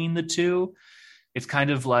connection between the two. It's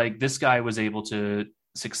kind of like this guy was able to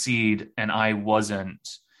succeed and I wasn't,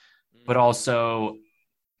 but also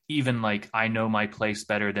even like I know my place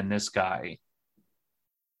better than this guy.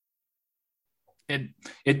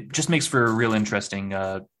 It just makes for real interesting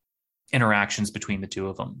interactions between the two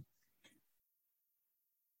of them.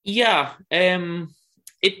 Yeah,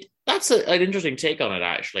 it That's an interesting take on it,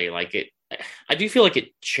 actually. I do feel like it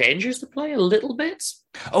changes the play a little bit,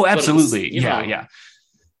 Oh, but it's, absolutely. Yeah, yeah.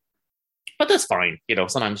 but that's fine.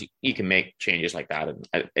 Sometimes you can make changes like that, and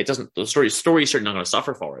it doesn't. The story's certainly not going to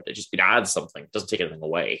suffer for it. It adds something. It doesn't take anything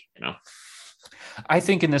away. I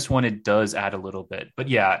think in this one it does add a little bit, but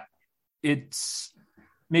yeah, it's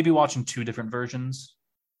maybe watching two different versions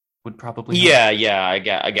would probably help. Yeah. I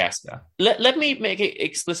guess. Yeah. Let me make it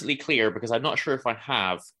explicitly clear because I'm not sure if I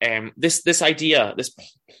have. This idea, this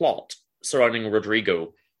plot surrounding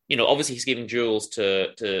Rodrigo. Obviously he's giving jewels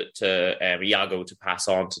to Iago to pass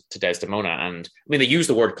on to Desdemona, and I mean they use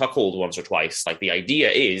the word cuckold once or twice. Like the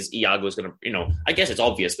idea is Iago's going to, I guess it's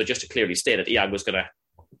obvious, but just to clearly state it, Iago's going to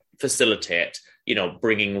facilitate,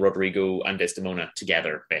 bringing Rodrigo and Desdemona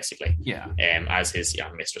together, basically. Yeah. As his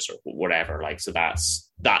mistress or whatever. So that's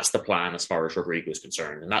the plan as far as Rodrigo is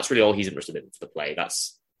concerned, and that's really all he's interested in for the play.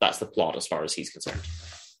 That's the plot as far as he's concerned.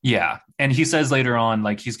 Yeah, and he says later on,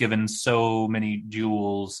 he's given so many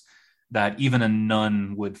jewels that even a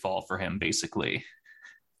nun would fall for him, basically.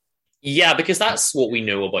 Yeah, because that's what we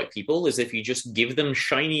know about people, is if you just give them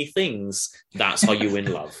shiny things, that's how you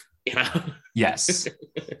win love. Yes.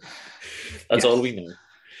 That's all we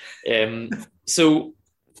know. So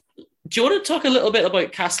do you want to talk a little bit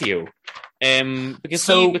about Cassio? Because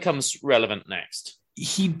he becomes relevant next.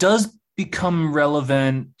 He does become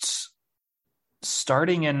relevant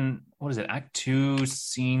starting in, what is it, Act 2,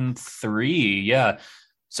 Scene 3. Yeah.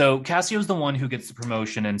 So Cassio's the one who gets the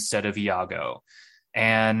promotion instead of Iago.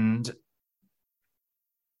 And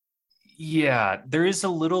yeah, there is a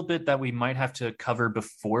little bit that we might have to cover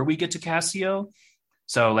before we get to Cassio.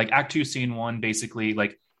 So Act 2, Scene 1, basically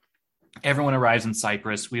everyone arrives in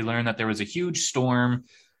Cyprus. We learn that there was a huge storm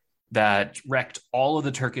that wrecked all of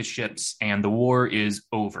the Turkish ships and the war is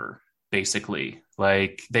over, basically.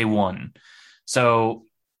 They won. So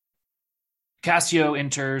Cassio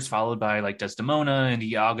enters, followed by Desdemona and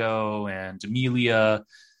Iago and Emilia.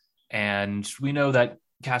 And we know that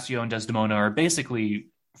Cassio and Desdemona are basically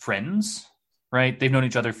friends, right? They've known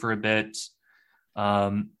each other for a bit.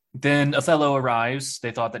 Then Othello arrives.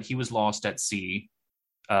 They thought that he was lost at sea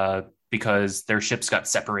because their ships got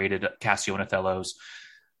separated, Cassio and Othello's.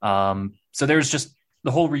 So there's just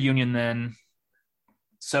the whole reunion then.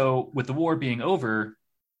 So with the war being over,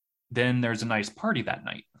 then there's a nice party that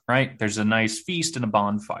night, right? There's a nice feast and a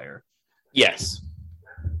bonfire. Yes.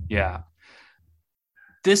 Yeah.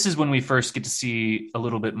 This is when we first get to see a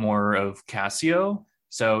little bit more of Cassio.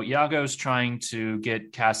 So Iago's trying to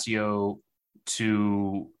get Cassio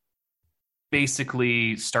to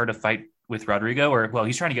basically start a fight with Rodrigo,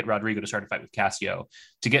 he's trying to get Rodrigo to start a fight with Cassio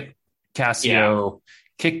to get Cassio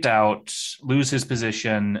kicked out, lose his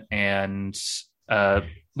position, and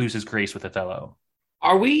lose his grace with Othello.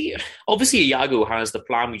 Obviously Iago has the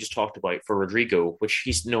plan we just talked about for Rodrigo, which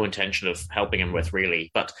he's no intention of helping him with really,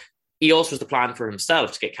 but he also has the plan for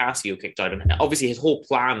himself to get Cassio kicked out. And obviously his whole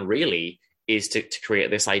plan really is to create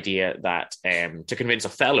this idea that to convince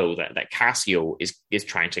Othello that Cassio is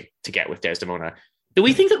trying to get with Desdemona. Do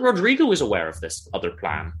we think that Rodrigo is aware of this other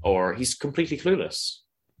plan, or he's completely clueless?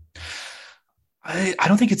 I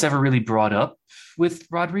don't think it's ever really brought up with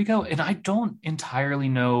Rodrigo, and I don't entirely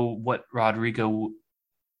know what Rodrigo...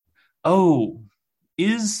 Oh,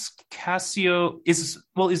 is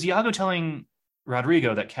Iago telling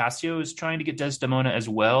Rodrigo that Cassio is trying to get Desdemona as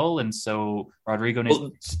well, and so Rodrigo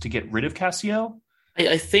needs to get rid of Cassio?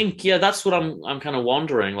 I think, that's what I'm kind of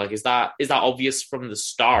wondering. Is that obvious from the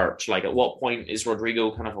start? At what point is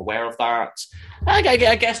Rodrigo kind of aware of that?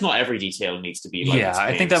 I guess not every detail needs to be.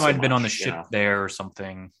 I think that might have been on the ship there or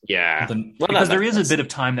something. Yeah, because there is a bit of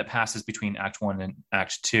time that passes between Act 1 and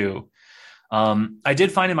Act 2. I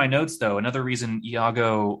did find in my notes, though, another reason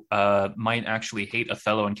Iago might actually hate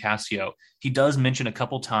Othello and Cassio. He does mention a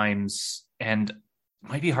couple times, and it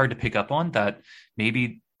might be hard to pick up on, that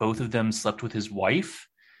maybe both of them slept with his wife.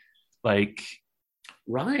 Right,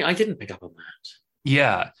 I didn't pick up on that.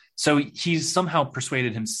 Yeah, so he's somehow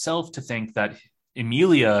persuaded himself to think that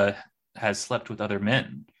Emilia has slept with other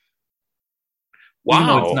men.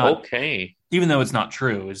 Wow, okay. Even though it's not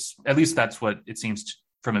true, at least that's what it seems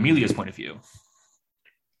from Emilia's point of view.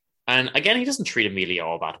 And again, he doesn't treat Emilia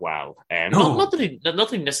all that well. No. Not that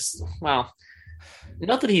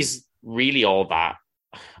he's really all that.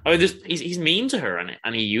 I mean, he's mean to her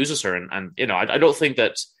and he uses her, and I don't think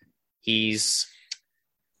that he's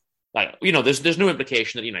there's no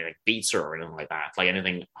implication that he beats her or anything like that,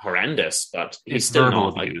 anything horrendous. But he's still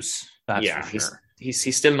verbal not abuse. That's for sure.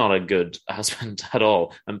 He's still not a good husband at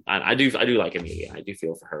all. And I do like Emilia. I do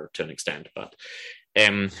feel for her to an extent, but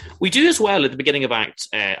We do as well at the beginning of Act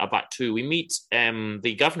Two. We meet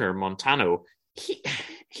the governor Montano.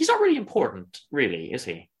 He's not really important, really, is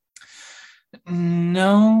he?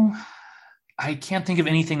 No, I can't think of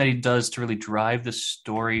anything that he does to really drive the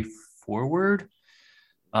story forward.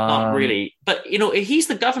 Not really, but he's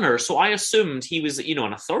the governor, so I assumed he was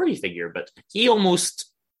an authority figure. But he almost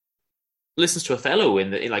listens to Othello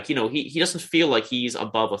he doesn't feel like he's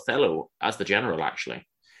above Othello as the general, actually.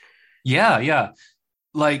 Yeah.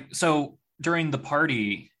 Like, so during the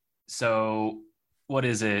party, so what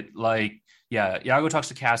is it? Like, yeah, Iago talks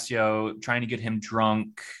to Cassio, trying to get him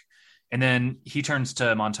drunk. And then he turns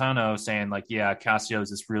to Montano saying, like, yeah, Cassio's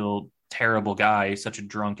this real terrible guy, such a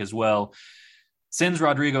drunk as well. Sends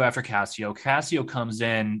Rodrigo after Cassio. Cassio comes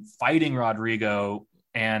in fighting Rodrigo.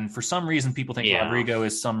 And for some reason, people think Rodrigo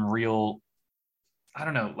is some real, I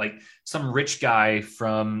don't know, like some rich guy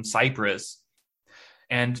from Cyprus.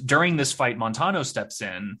 And during this fight, Montano steps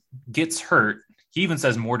in, gets hurt. He even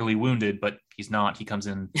says mortally wounded, but he's not. He comes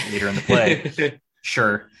in later in the play.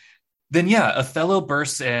 Sure. Then, yeah, Othello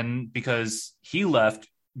bursts in because he left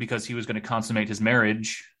because he was going to consummate his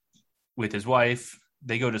marriage with his wife.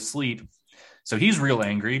 They go to sleep. So he's real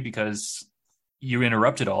angry because you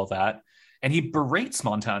interrupted all that. And he berates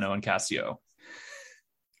Montano and Cassio.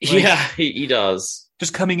 Like, yeah, he does.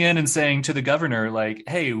 Just coming in and saying to the governor, like,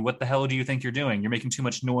 hey, what the hell do you think you're doing? You're making too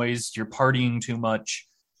much noise. You're partying too much.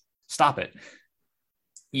 Stop it.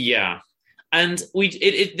 Yeah. And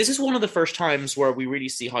this is one of the first times where we really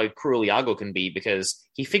see how cruel Iago can be, because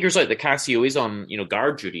he figures out that Cassio is on,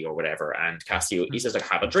 guard duty or whatever. And Cassio, he says, like,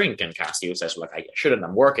 have a drink. And Cassio says, like, I shouldn't,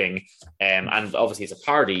 I'm working. And obviously it's a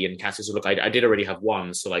party. And Cassio says, look, I did already have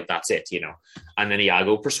one. So, like, that's it, And then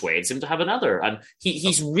Iago persuades him to have another. And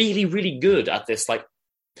he's really, really good at this, like,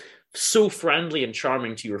 so friendly and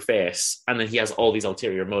charming to your face. And then he has all these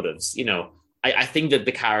ulterior motives, I think that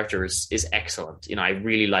the character is excellent. I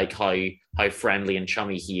really like how friendly and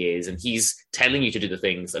chummy he is, and he's telling you to do the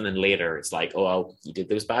things, and then later it's like, oh, well, you did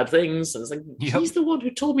those bad things, and it's like, he's the one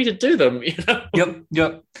who told me to do them.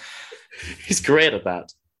 Yep. He's great at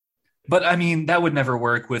that. But I mean, that would never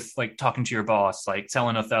work with like talking to your boss, like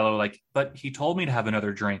telling Othello, like, but he told me to have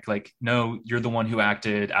another drink. Like, no, you're the one who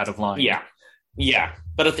acted out of line. Yeah.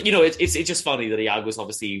 But it's just funny that Iago's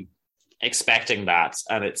obviously expecting that,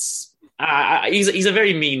 and it's. He's a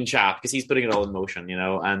very mean chap because he's putting it all in motion,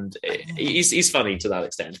 and he's funny to that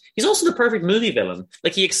extent. He's also the perfect movie villain.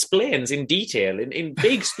 Like, he explains in detail, in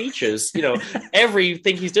big speeches,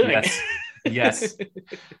 everything he's doing. Yes.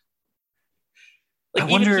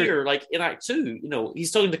 Like, even here, like in Act 2,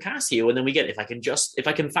 he's talking to Cassio, and then we get, if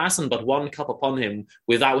I can fasten but one cup upon him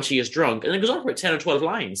with that which he has drunk, and it goes on for 10 or 12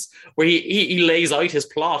 lines where he lays out his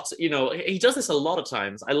plot. He does this a lot of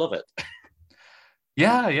times. I love it.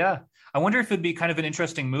 Yeah. I wonder if it'd be kind of an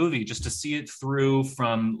interesting movie just to see it through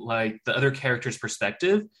from like the other character's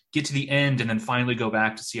perspective, get to the end, and then finally go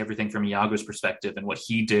back to see everything from Iago's perspective and what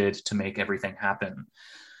he did to make everything happen.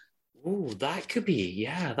 Oh, that could be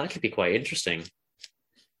quite interesting.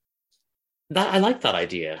 I like that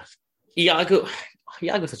idea. Iago's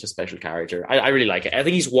such a special character. I really like it. I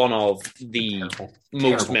think he's one of the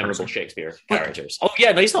most memorable Shakespeare characters. Oh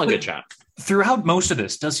yeah, no, he's not a good chap. Throughout most of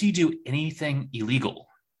this, does he do anything illegal?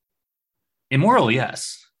 Immoral,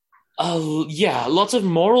 yes. Oh, yeah, lots of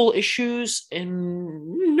moral issues.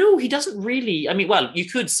 No, he doesn't really. I mean, well, you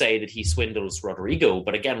could say that he swindles Rodrigo,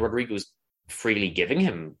 but again, Rodrigo's freely giving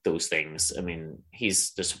him those things. I mean,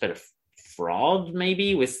 there's a bit of fraud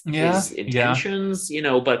maybe with his intentions,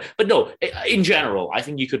 but no, in general, I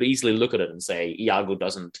think you could easily look at it and say Iago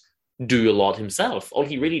doesn't do a lot himself. All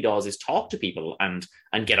he really does is talk to people and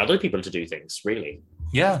get other people to do things, really.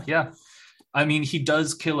 Yeah. I mean, he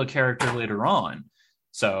does kill a character later on.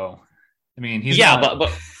 So, I mean, he's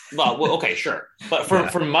but well, okay, sure. But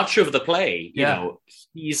for much of the play,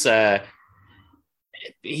 he's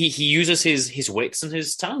he uses his wits and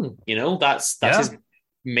his tongue. That's his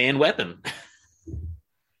main weapon.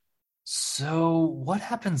 So, what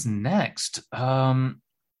happens next?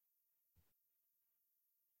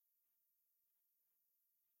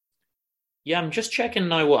 Yeah, I'm just checking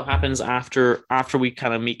now what happens after we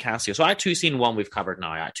kind of meet Cassio. So Act 2, Scene 1, we've covered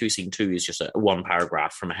now. Act 2, Scene 2 is just one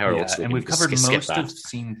paragraph from a herald. Yeah, and we've covered most of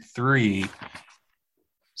Scene 3.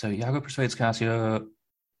 So Iago persuades Cassio.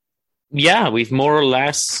 Yeah, we've more or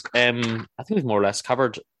less, I think we've more or less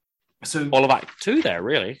covered all of Act 2 there,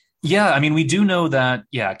 really. Yeah, I mean, we do know that,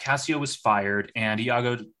 Cassio was fired, and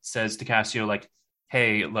Iago says to Cassio, like,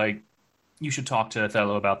 hey, like, you should talk to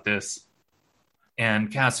Othello about this.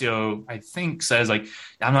 And Cassio, I think, says, like,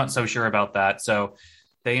 I'm not so sure about that. So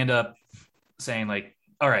they end up saying, like,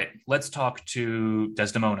 all right, let's talk to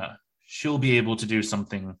Desdemona. She'll be able to do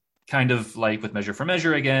something kind of like with Measure for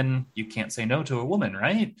Measure again. You can't say no to a woman,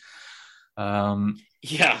 right?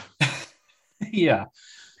 Yeah. Yeah.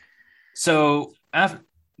 So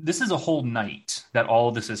this is a whole night that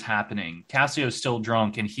all this is happening. Cassio's still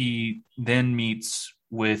drunk, and he then meets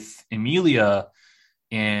with Emilia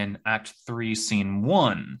in Act 3, Scene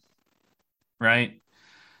 1, right?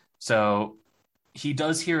 So he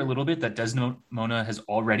does hear a little bit that Desdemona has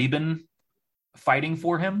already been fighting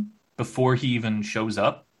for him before he even shows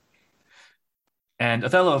up. And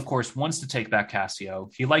Othello, of course, wants to take back Cassio.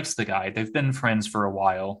 He likes the guy. They've been friends for a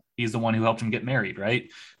while. He's the one who helped him get married,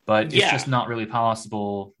 right? But it's just not really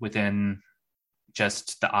possible within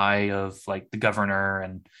just the eye of like the governor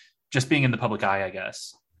and just being in the public eye, I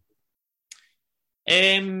guess.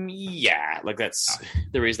 Yeah, like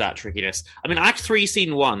there is that trickiness. I mean, Act 3,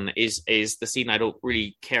 Scene 1 is the scene I don't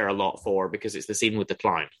really care a lot for because it's the scene with the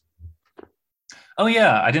clown. Oh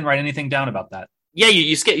yeah, I didn't write anything down about that. Yeah,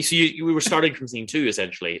 you skip. So we were starting from Scene 2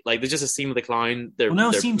 essentially. Like there's just a scene with the clown.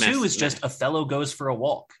 Scene 2 is just Othello goes for a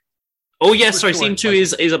walk. Oh yes, sorry. Scene 2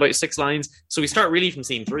 is about 6 lines. So we start really from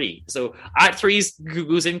Scene 3. So Act 3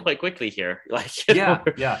 goes in quite quickly here. Like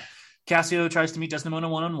yeah. Cassio tries to meet Desdemona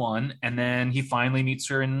one-on-one, and then he finally meets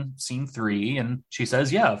her in Scene 3, and she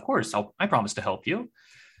says, "Yeah, of course, I promise to help you."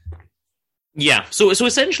 Yeah. So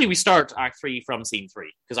essentially, we start Act 3 from Scene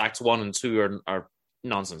 3 because Acts 1 and 2 are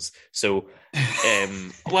nonsense. So,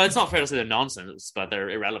 well, it's not fair to say they're nonsense, but they're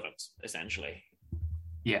irrelevant essentially.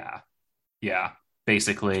 Yeah.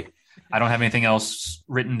 Basically, I don't have anything else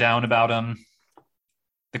written down about him.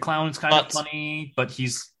 The clown's kind of funny, but he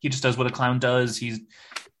just does what a clown does. He's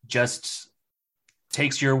just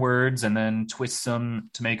takes your words and then twists them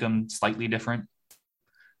to make them slightly different.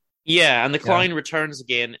 Yeah, and the clown returns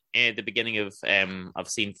again at the beginning of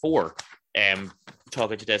Scene 4,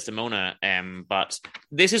 talking to Desdemona. But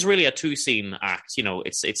this is really a 2-scene act. You know,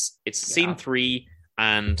 it's Scene 3,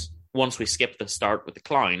 and once we skip the start with the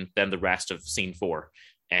clown, then the rest of Scene 4.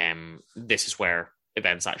 This is where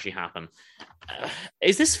events actually happen.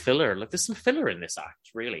 Is this filler? Like, there's some filler in this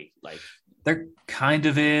act, really. Like, there kind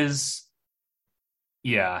of is.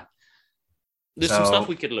 Yeah. There's some stuff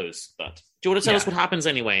we could lose, but do you want to tell us what happens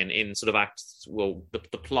anyway in sort of acts, well,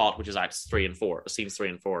 the plot, which is Acts 3 and 4, Scenes 3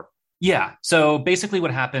 and 4? Yeah. So basically what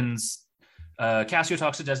happens, Cassio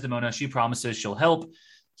talks to Desdemona. She promises she'll help.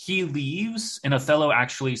 He leaves, and Othello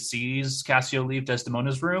actually sees Cassio leave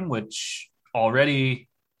Desdemona's room, which already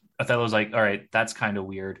Othello's like, all right, that's kind of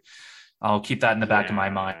weird. I'll keep that in the back of my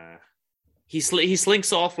mind. He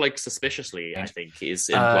slinks off like suspiciously, I think, is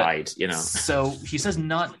implied, you know. So he says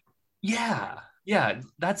not... Yeah,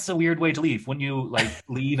 that's a weird way to leave. When you like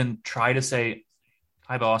leave and try to say,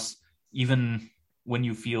 hi, boss, even when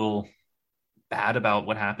you feel bad about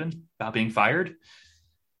what happened, about being fired.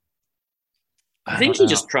 I think he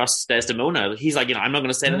just trusts Desdemona. He's like, I'm not going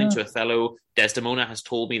to say anything to Othello. Desdemona has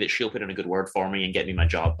told me that she'll put in a good word for me and get me my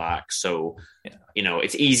job back. So,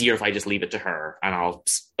 it's easier if I just leave it to her.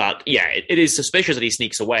 But it is suspicious that he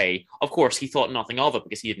sneaks away. Of course, he thought nothing of it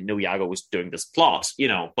because he didn't know Iago was doing this plot,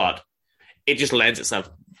 but it just lends itself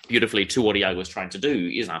beautifully to what Iago was trying to do,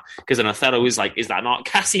 because then Othello is like, is that not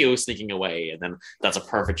Cassio sneaking away? And then that's a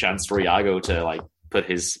perfect chance for Iago to like put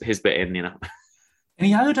his bit in, And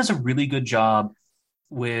Iago does a really good job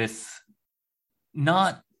with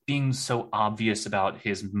not being so obvious about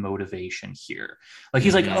his motivation here. Like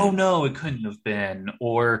he's like, oh no, it couldn't have been,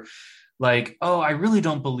 or like, oh, I really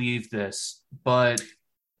don't believe this, but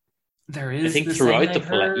there is. I think throughout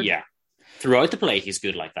the play, he's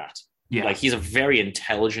good like that. Yeah, like he's a very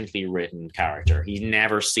intelligently written character. He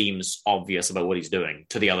never seems obvious about what he's doing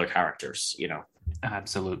to the other characters,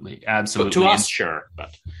 Absolutely. But to us, sure,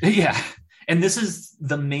 but yeah. And this is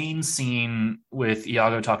the main scene with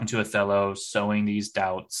Iago talking to Othello, sowing these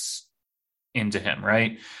doubts into him,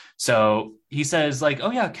 right? So he says, like,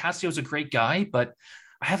 oh yeah, Cassio's a great guy, but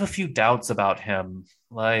I have a few doubts about him.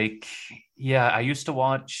 Like, yeah, I used to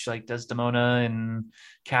watch like Desdemona and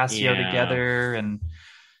Cassio together, and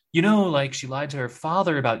like she lied to her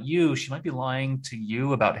father about you. She might be lying to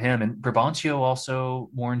you about him. And Brabantio also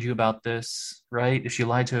warned you about this, right? If she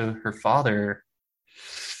lied to her father.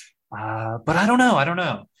 But I don't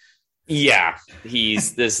know. Yeah,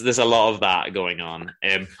 there's a lot of that going on.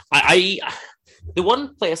 The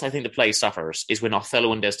one place I think the play suffers is when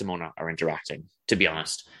Othello and Desdemona are interacting, to be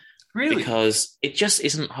honest. Really? Because it just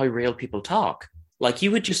isn't how real people talk. Like,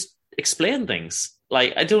 you would just explain things.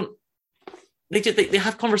 Like, they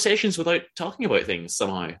have conversations without talking about things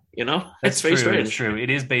somehow, It's very strange. It's true. It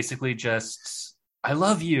is basically just, I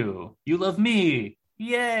love you. You love me.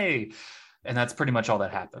 Yay. And that's pretty much all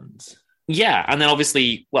that happens. Yeah, and then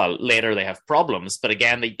obviously, well, later they have problems, but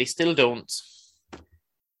again, they still don't.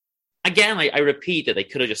 Again, I repeat that they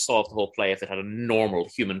could have just solved the whole play if they had a normal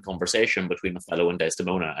human conversation between Othello and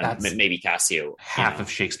Desdemona, and maybe Cassio. Half of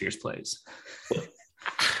Shakespeare's plays.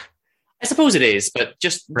 I suppose it is, but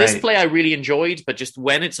just this play I really enjoyed, but just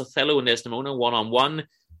when it's Othello and Desdemona one-on-one,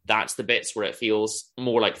 that's the bits where it feels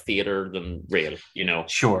more like theater than real, you know?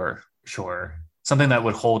 Sure. Something that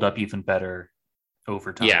would hold up even better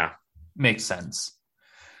over time. Yeah. Makes sense.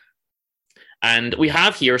 And we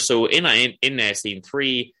have here, so in scene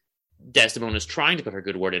 3, Desdemona's trying to put her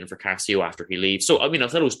good word in for Cassio after he leaves. So, I mean,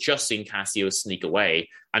 Othello's just seen Cassio sneak away,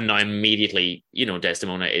 and now immediately,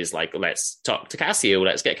 Desdemona is like, let's talk to Cassio,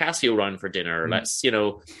 let's get Cassio round for dinner, let's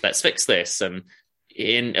fix this. And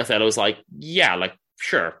Othello's like, yeah, like,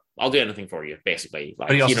 sure, I'll do anything for you, basically.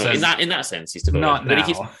 Like, says, in that sense, he's devoted. Not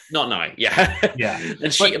now. Not now, yeah. Yeah.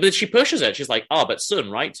 But she pushes it. She's like, oh, but soon,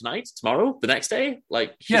 right? Tonight? Tomorrow? The next day?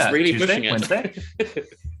 Like, she's really Tuesday, pushing it. Wednesday?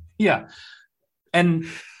 Yeah. And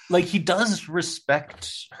like, he does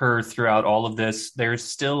respect her throughout all of this. They're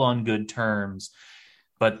still on good terms.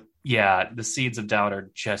 But yeah, the seeds of doubt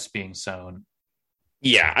are just being sown.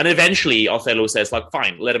 Yeah, and eventually Othello says, like,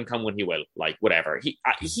 fine, let him come when he will, like, whatever.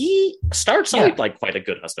 He starts out like quite a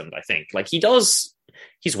good husband, I think. Like, he's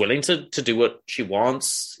willing to do what she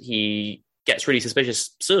wants. He gets really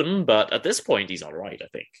suspicious soon, but at this point, he's all right, I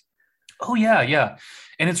think. Oh, yeah.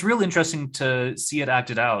 And it's real interesting to see it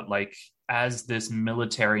acted out, like, as this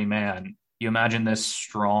military man. You imagine this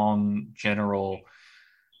strong general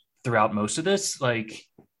throughout most of this, like,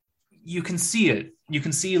 you can see it. You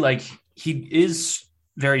can see, like, he is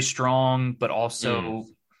very strong, but also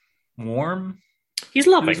warm. He's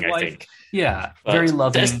loving, I think. Yeah, but very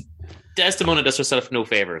loving. Desdemona does herself no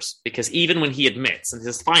favors, because even when he admits and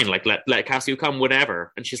says, fine, like, let Cassio come,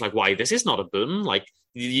 whatever, and she's like, why, this is not a boon, like,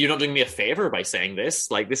 you're not doing me a favor by saying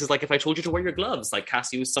this, like, this is like if I told you to wear your gloves, like,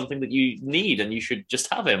 Cassio is something that you need and you should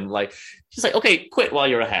just have him. Like, she's like, okay, quit while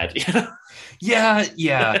you're ahead.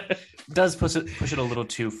 Yeah. Does push it a little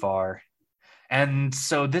too far. And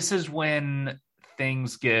so this is when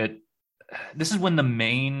the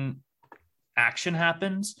main action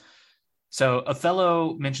happens. So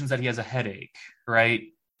Othello mentions that he has a headache, right?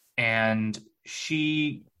 And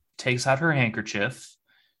she takes out her handkerchief,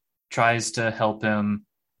 tries to help him,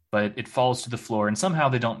 but it falls to the floor, and somehow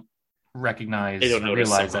they don't realize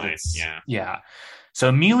that it's yeah. So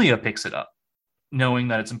Emilia picks it up, knowing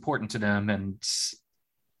that it's important to them, and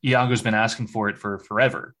Iago's been asking for it for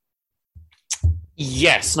forever.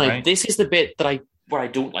 Yes, now this is the bit where I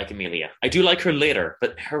don't like Emilia. I do like her later,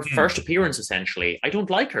 but her first appearance, essentially, I don't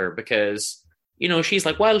like her because, she's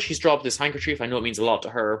like, well, she's dropped this handkerchief. I know it means a lot to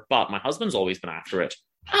her, but my husband's always been after it.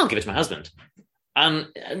 I'll give it to my husband. And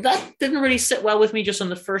that didn't really sit well with me just on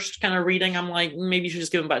the first kind of reading. I'm like, maybe you should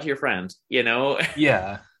just give him back to your friend,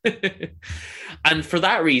 Yeah. And for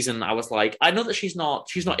that reason, I was like, I know that she's not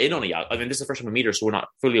in on Iago. I mean, this is the first time we meet her, so we're not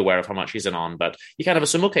fully aware of how much she's in on, but you kind of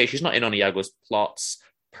assume, okay, she's not in on Iago's plots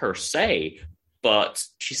per se, but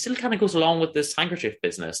she still kind of goes along with this handkerchief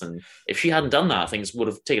business. And if she hadn't done that, things would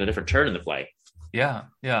have taken a different turn in the play. Yeah.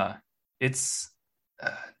 It's,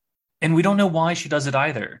 and we don't know why she does it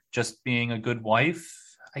either. Just being a good wife,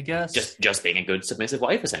 I guess. Just being a good submissive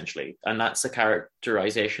wife, essentially. And that's a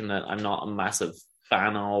characterization that I'm not a massive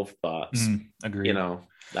fan of, but agreed.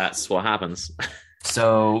 That's what happens.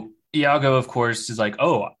 So Iago, of course, is like,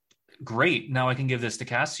 oh, great, now I can give this to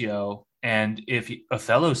Cassio. And if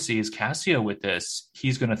Othello sees Cassio with this,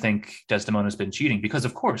 he's going to think Desdemona's been cheating, because,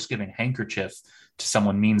 of course, giving a handkerchief to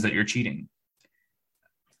someone means that you're cheating.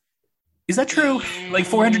 Is that true? Like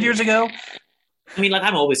 400 years ago? I mean, like,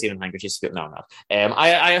 I'm always giving handkerchiefs. No, I'm not.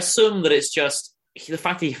 I assume that it's just the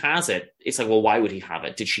fact that he has it. It's like, well, why would he have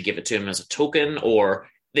it? Did she give it to him as a token, or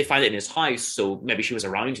they find it in his house? So maybe she was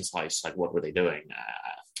around his house. Like, what were they doing?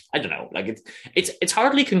 I don't know. Like, it's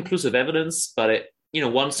hardly conclusive evidence, but it.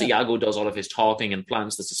 Once Iago does all of his talking and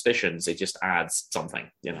plants the suspicions, it just adds something.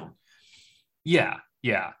 Yeah.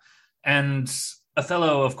 And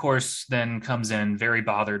Othello, of course, then comes in very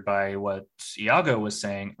bothered by what Iago was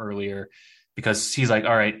saying earlier, because he's like,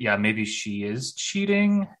 all right, yeah, maybe she is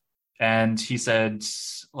cheating. And he said,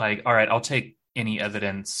 like, all right, I'll take any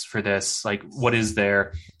evidence for this. Like, what is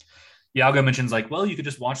there? Iago mentions, like, well, you could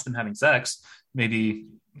just watch them having sex, maybe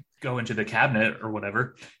go into the cabinet or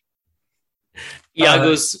whatever.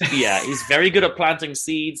 Iago's he's very good at planting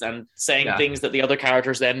seeds and saying things that the other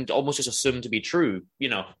characters then almost just assume to be true,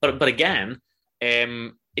 but again,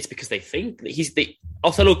 it's because they think that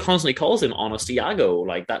Othello constantly calls him Honest Iago.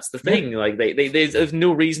 Like, that's the thing. Like, there's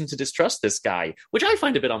no reason to distrust this guy, which I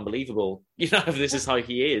find a bit unbelievable, if this is how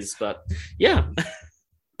he is. But yeah.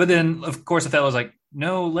 But then, of course, Othello's like,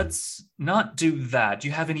 no, let's not do that. Do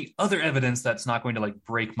you have any other evidence that's not going to like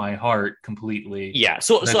break my heart completely? Yeah.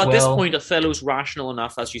 So at this point, Othello's rational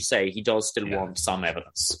enough, as you say, he does still want some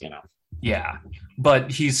evidence, Yeah,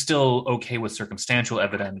 but he's still okay with circumstantial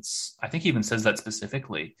evidence. I think he even says that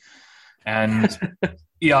specifically. And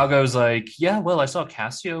Iago's like, yeah, well, I saw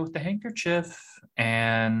Cassio with the handkerchief,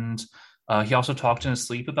 and he also talked in his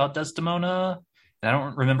sleep about Desdemona. And I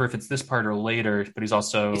don't remember if it's this part or later, but he's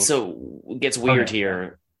also... So it gets weird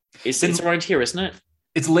here. It's around here, isn't it?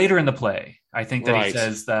 It's later in the play. I think that he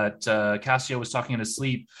says that Cassio was talking in his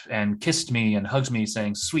sleep and kissed me and hugs me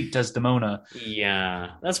saying, sweet Desdemona.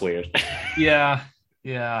 Yeah, that's weird. Yeah.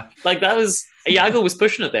 Like, that was... Iago was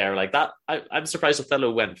pushing it there. Like, that... I'm surprised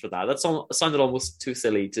Othello went for that. That sounded almost too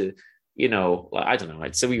silly to, I don't know.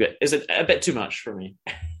 It's a wee bit... Is it a bit too much for me?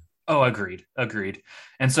 Oh, agreed.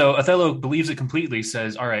 And so Othello believes it completely,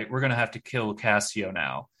 says, all right, we're going to have to kill Cassio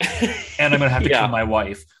now. And I'm going to have to kill my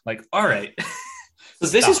wife. Like, all right. So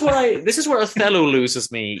this is where Othello loses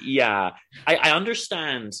me. Yeah. I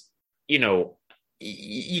understand,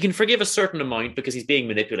 you can forgive a certain amount because he's being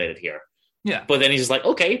manipulated here. Yeah. But then he's just like,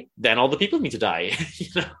 okay, then all the people need to die.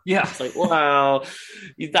 Yeah. It's like, well,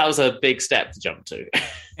 that was a big step to jump to.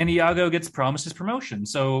 And Iago gets promised his promotion.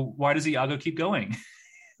 So why does Iago keep going?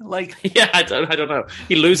 Like, yeah, I don't know.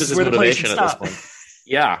 He loses his motivation at this point.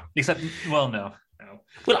 Yeah. Except, well, no.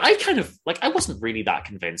 Well, I kind of I wasn't really that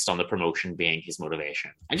convinced on the promotion being his motivation.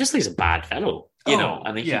 I just think he's a bad fellow,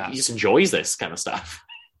 and he just enjoys this kind of stuff.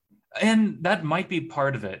 And that might be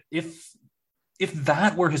part of it. If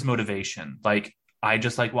that were his motivation, like, I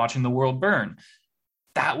just like watching the world burn,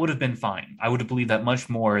 that would have been fine. I would have believed that much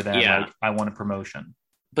more than like, I want a promotion.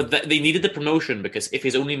 But they needed the promotion because if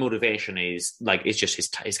his only motivation is just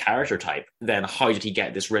his character type, then how did he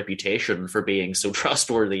get this reputation for being so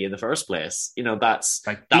trustworthy in the first place?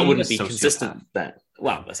 That wouldn't be consistent then.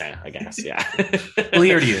 Well, I guess, yeah. Well,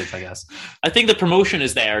 he already is, I guess. I think the promotion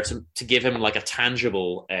is there to give him like a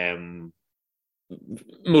tangible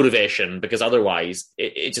motivation, because otherwise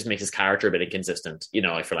it just makes his character a bit inconsistent.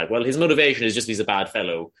 I feel like, well, his motivation is just he's a bad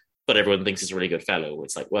fellow, but everyone thinks he's a really good fellow.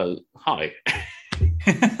 It's like, well, how?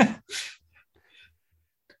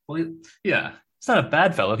 Well, yeah, he's not a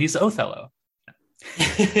bad fellow. He's Othello.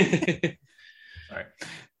 Sorry.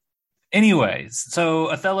 Anyways, so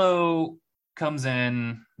Othello comes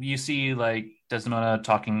in. You see, like, Desdemona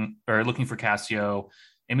talking or looking for Cassio.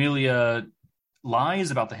 Emilia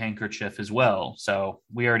lies about the handkerchief as well. So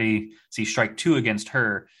we already see strike 2 against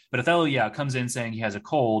her. But Othello, comes in saying he has a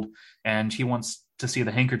cold and he wants to see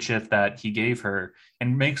the handkerchief that he gave her,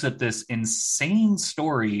 and makes up this insane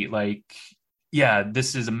story like,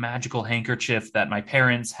 this is a magical handkerchief that my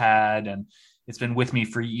parents had and it's been with me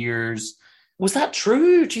for years. Was that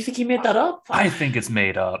true? Do you think he made that up? I think it's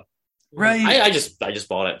made up. Right. I just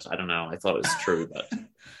bought it. I don't know. I thought it was true, but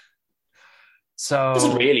so it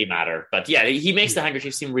doesn't really matter. But yeah, he makes the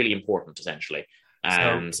handkerchief seem really important, essentially.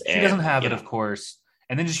 And so she doesn't have it, of course.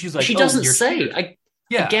 And then she's like, she doesn't say.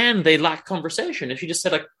 Again, they lack conversation. If she just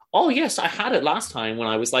said like, oh yes, I had it last time when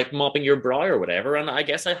I was like mopping your brow or whatever, and I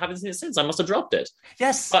guess I haven't seen it since. I must have dropped it.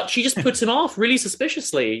 Yes. But she just puts him off really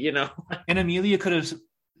suspiciously, And Emilia could have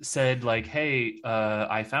said like, hey,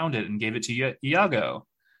 I found it and gave it to Iago.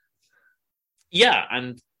 Yeah,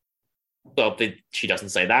 and she doesn't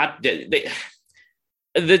say that.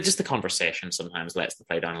 Just the conversation sometimes lets the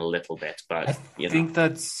play down a little bit, but I think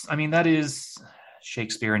that is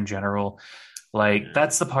Shakespeare in general. Like,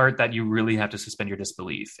 that's the part that you really have to suspend your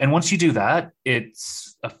disbelief. And once you do that,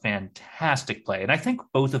 it's a fantastic play. And I think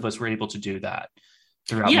both of us were able to do that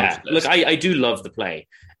throughout. Yeah, look, I do love the play.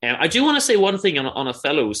 I do want to say one thing on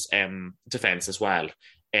Othello's defense as well.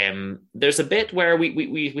 There's a bit where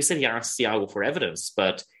we said he asks Iago for evidence,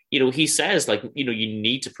 but he says like, you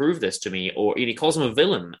need to prove this to me, or he calls him a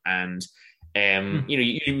villain, and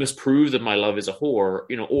you must prove that my love is a whore,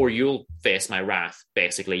 or you'll face my wrath.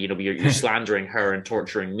 Basically, you're slandering her and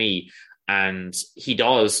torturing me, and he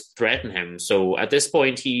does threaten him. So at this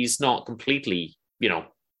point, he's not completely,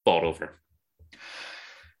 bought over.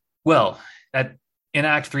 Well, in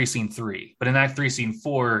Act 3, Scene 3, but in Act 3, Scene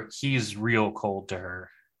 4, he's real cold to her.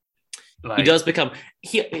 Like, he does become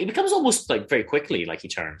he becomes almost like very quickly like he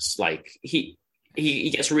turns like he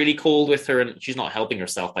gets really cold with her, and she's not helping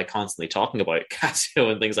herself by constantly talking about Cassio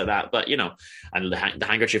and things like that. But and the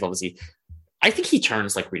handkerchief, obviously, I think he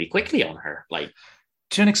turns like really quickly on her. Like,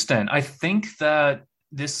 to an extent, I think that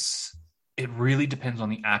this it really depends on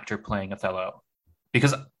the actor playing Othello,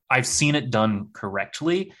 because I've seen it done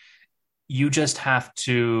correctly. You just have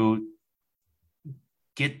to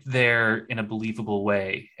get there in a believable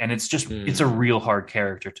way, and it's a real hard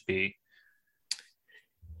character to be.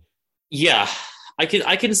 Yeah, I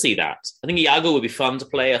can see that. I think Iago would be fun to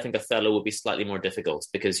play. I think Othello would be slightly more difficult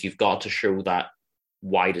because you've got to show that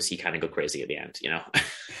why does he kind of go crazy at the end, you know?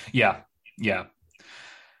 Yeah.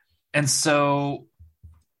 And so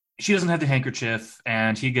she doesn't have the handkerchief,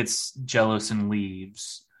 and he gets jealous and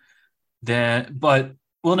leaves.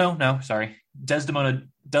 No, sorry. Desdemona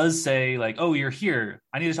does say, like, "Oh, you're here.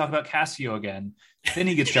 I need to talk about Cassio again." Then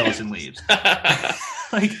he gets jealous and leaves.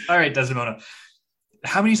 Like, all right, Desdemona,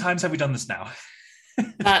 how many times have we done this now?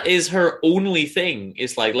 That is her only thing.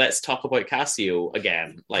 Is like, let's talk about Cassio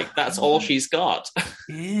again. Like, that's all she's got.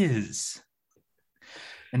 Is.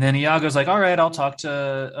 And then Iago's like, all right, I'll talk to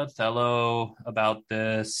Othello about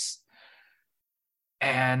this.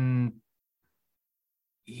 And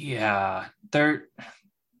yeah,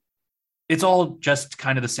 it's all just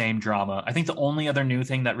kind of the same drama. I think the only other new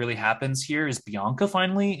thing that really happens here is Bianca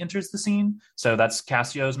finally enters the scene. So that's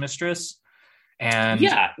Cassio's mistress. And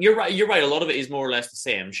yeah, you're right. A lot of it is more or less the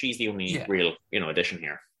same. She's the only real, addition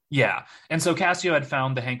here. Yeah. And so Cassio had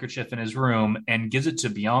found the handkerchief in his room and gives it to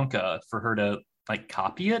Bianca for her to like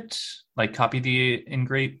copy it, like copy the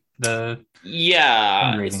engraving, but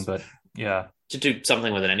yeah, to do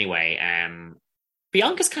something with it anyway.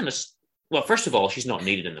 Bianca's kind of, well, first of all, she's not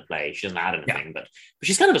needed in the play. She doesn't add anything, but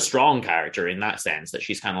she's kind of a strong character in that sense that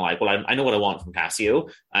she's kind of like, well, I know what I want from Cassio,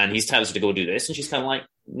 and he tells her to go do this, and she's kind of like,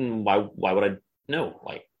 why would I know?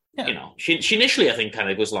 Like, she initially, I think, kind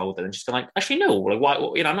of goes along with it, and she's kind of like, actually, no, like, why?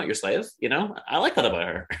 I'm not your slave. I like that about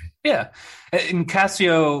her. Yeah, and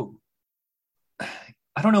Cassio,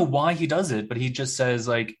 I don't know why he does it, but he just says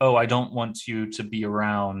like, "Oh, I don't want you to be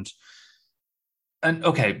around." And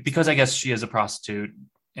okay, because I guess she is a prostitute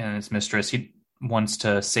and his mistress, he wants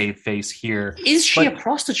to save face here. Is she a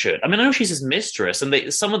prostitute? I mean, I know she's his mistress,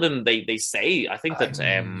 and some of them they say. I think that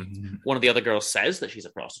one of the other girls says that she's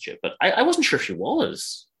a prostitute, but I wasn't sure if she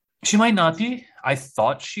was. She might not be. I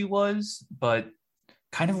thought she was, but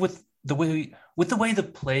kind of with the way the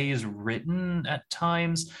play is written at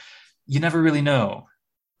times, you never really know.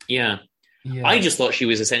 Yeah. I just thought she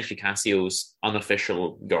was essentially Cassio's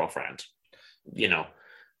unofficial girlfriend,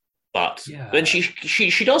 But then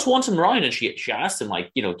she does want him around, and she asks him, like,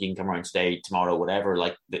 you can come around today, tomorrow, whatever.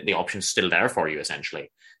 Like the option's still there for you,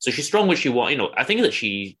 essentially. So she's strong what she wants. I think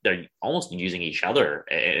that they're almost using each other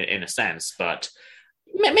in a sense, but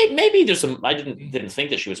maybe there's some. I didn't think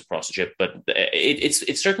that she was a prostitute, but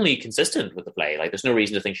it's certainly consistent with the play. Like there's no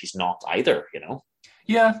reason to think she's not either.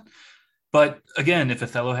 Yeah. But again, if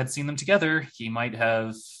Othello had seen them together, he might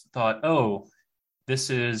have thought, oh, this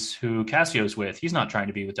is who Cassio's with. He's not trying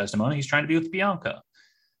to be with Desdemona. He's trying to be with Bianca.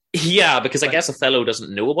 Yeah, because I guess Othello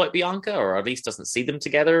doesn't know about Bianca, or at least doesn't see them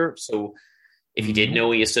together. So if he did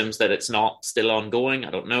know, he assumes that it's not still ongoing. I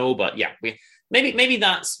don't know. But yeah, maybe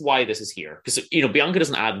that's why this is here. Because, Bianca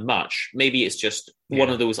doesn't add much. Maybe it's just one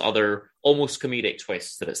of those other almost comedic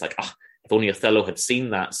twists that it's like, if only Othello had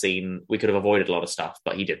seen that scene, we could have avoided a lot of stuff,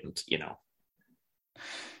 but he didn't, Yeah.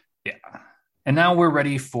 And now we're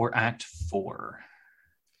ready for Act 4.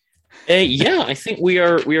 I think we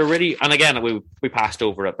are ready. And again, we passed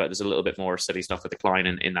over it, but there's a little bit more silly stuff with the Klein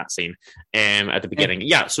in that scene at the beginning.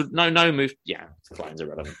 Yeah, so now move. Yeah, the Klein's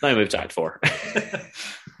irrelevant. Now move to Act 4.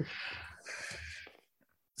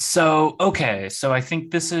 So I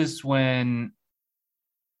think this is when...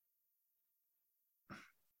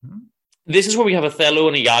 This is where we have Othello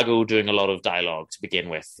and Iago doing a lot of dialogue to begin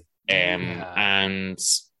with. And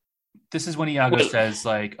this is when Iago says,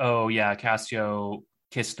 like, oh, yeah, Cassio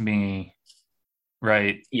kissed me,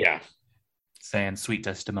 right? Yeah. Saying, sweet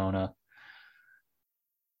Desdemona.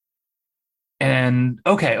 And,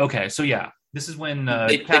 okay. So, yeah, this is when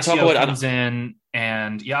Cassio comes in,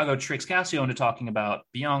 and Iago tricks Cassio into talking about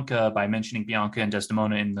Bianca by mentioning Bianca and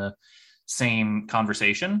Desdemona in the same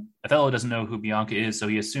conversation. Othello doesn't know who Bianca is, so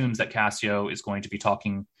he assumes that Cassio is going to be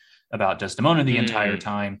talking about Desdemona the entire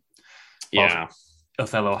time. Yeah.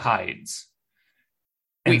 Othello hides.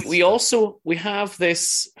 We have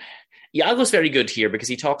this. Iago's very good here because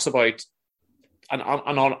he talks about an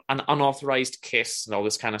unauthorized kiss and all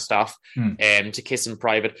this kind of stuff, to kiss in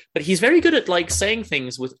private. But he's very good at like saying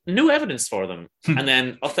things with no evidence for them. And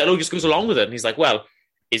then Othello just goes along with it, and he's like, well,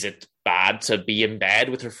 is it bad to be in bed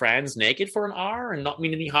with her friends naked for an hour and not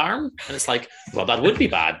mean any harm? And it's like, well, that would be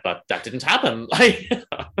bad, but that didn't happen.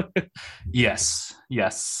 Yes.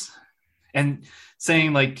 And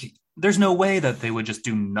saying like, there's no way that they would just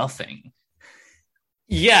do nothing.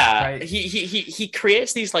 Yeah, Right. he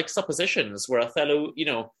creates these like suppositions where Othello,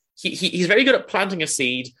 he's very good at planting a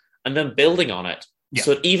seed and then building on it. Yeah.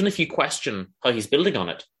 So that even if you question how he's building on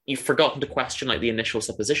it, you've forgotten to question like the initial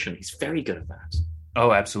supposition. He's very good at that.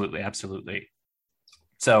 Oh, absolutely, absolutely.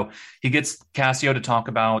 So he gets Cassio to talk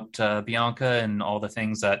about Bianca and all the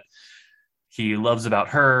things that he loves about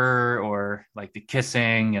her, or like the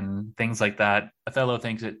kissing and things like that. Othello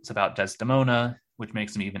thinks it's about Desdemona, which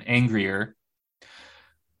makes him even angrier.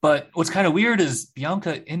 But what's kind of weird is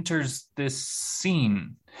Bianca enters this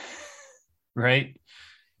scene, right?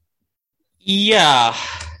 Yeah.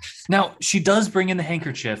 Now, she does bring in the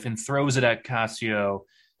handkerchief and throws it at Cassio,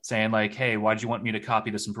 saying like, hey, why'd you want me to copy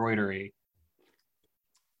this embroidery?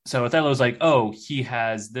 So Othello's like, oh, he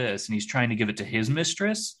has this, and he's trying to give it to his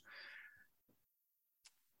mistress.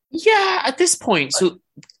 Yeah, at this point, so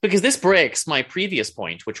because this breaks my previous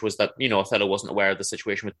point, which was that, Othello wasn't aware of the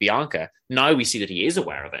situation with Bianca. Now we see that he is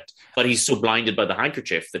aware of it, but he's so blinded by the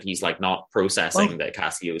handkerchief that he's like not processing that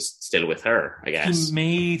Cassio's still with her, I guess. He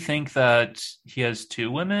may think that he has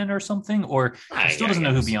two women or something, or he still doesn't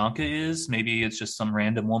know who Bianca is. Maybe it's just some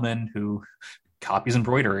random woman who copies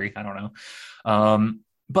embroidery. I don't know.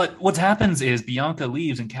 But what happens is Bianca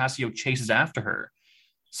leaves and Cassio chases after her.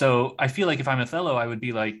 So I feel like if I'm Othello, I would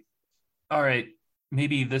be like, all right,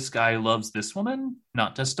 maybe this guy loves this woman,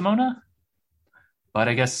 not Desdemona. But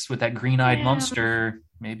I guess with that green-eyed monster,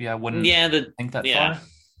 maybe I wouldn't think that far.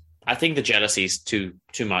 I think the jealousy's too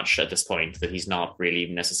much at this point, that he's not really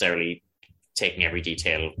necessarily taking every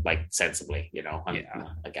detail like sensibly, And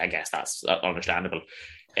I guess that's understandable.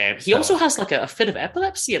 He also has like a fit of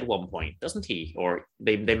epilepsy at one point, doesn't he? Or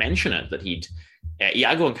they mention it, that he'd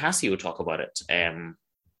Iago and Cassio talk about it.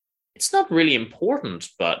 It's not really important,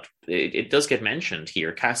 but it does get mentioned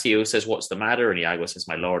here. Cassio says, "What's the matter?" And Iago says,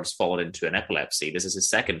 "My lord has fallen into an epilepsy. This is his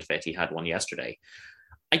second fit. He had one yesterday."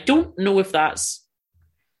 I don't know if that's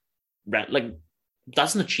like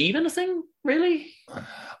doesn't achieve anything really.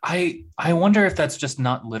 I wonder if that's just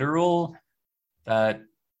not literal. I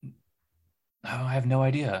have no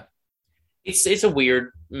idea. It's a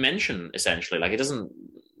weird mention, essentially. Like, it doesn't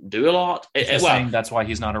do a lot. Saying that's why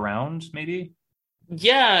he's not around, maybe?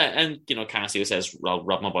 Yeah, and Cassio says, "Well,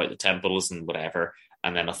 rub him about the temples and whatever,"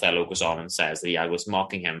 and then Othello goes on and says that Iago's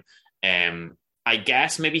mocking him. I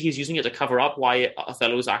guess maybe he's using it to cover up why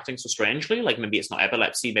Othello's acting so strangely. Like, maybe it's not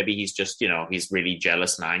epilepsy. Maybe he's just, he's really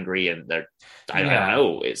jealous and angry, and I don't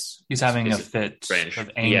know. He's having a fit of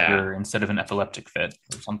anger instead of an epileptic fit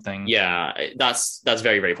or something. Yeah, that's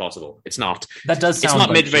very, very possible. It's not. That does sound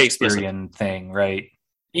like a Shakespearean thing, right?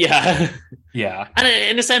 Yeah. Yeah. And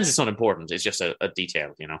in a sense, it's not important. It's just a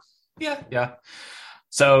detail, Yeah.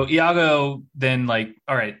 So Iago then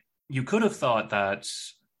all right, you could have thought that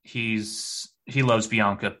he loves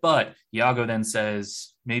Bianca, but Iago then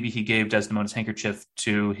says maybe he gave Desdemona's handkerchief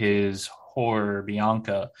to his whore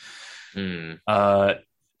Bianca.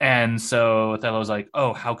 And so Othello's like,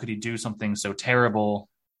 oh, how could he do something so terrible?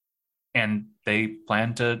 And they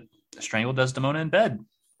plan to strangle Desdemona in bed.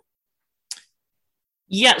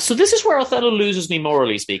 Yeah, so this is where Othello loses me,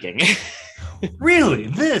 morally speaking. Really?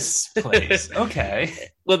 This place? Okay.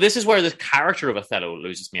 Well, this is where the character of Othello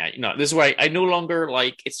loses me. This is where I no longer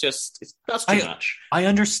that's too much. I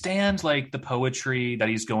understand the poetry that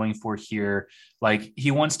he's going for here. Like,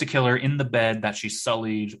 he wants to kill her in the bed that she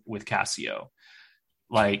sullied with Cassio.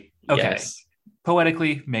 Okay, yes.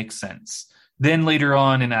 Poetically makes sense. Then later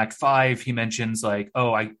on in Act 5, he mentions I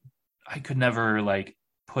could never let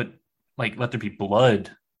there be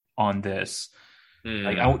blood on this.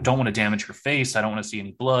 I don't want to damage her face. I don't want to see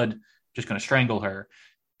any blood. Just going to strangle her.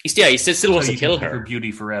 He still wants to kill her.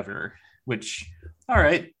 Beauty forever. Which, all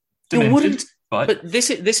right. But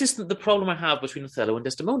this is the problem I have between Othello and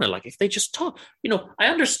Desdemona. Like, if they just talk, I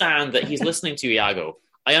understand that he's listening to Iago.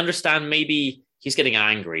 I understand maybe he's getting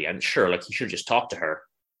angry, and sure, he should just talk to her.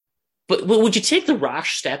 But would you take the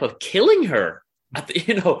rash step of killing her?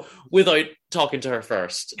 Without talking to her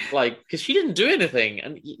first, because she didn't do anything,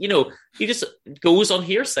 and he just goes on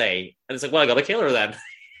hearsay, and it's well, I gotta kill her then.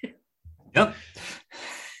 Yep.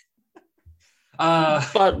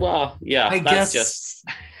 But I guess just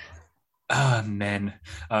men.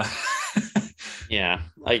 Yeah,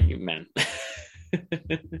 men.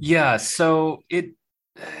 Yeah. So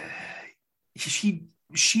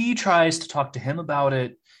she tries to talk to him about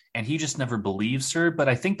it, and he just never believes her. But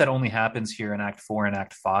I think that only happens here in Act 4 and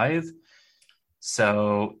Act 5.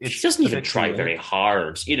 So she doesn't even try very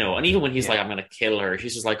hard, and even when he's I'm going to kill her,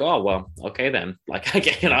 she's just oh, well, okay then. I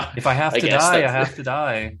get, if I have to die, I have to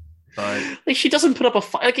die. But like she doesn't put up a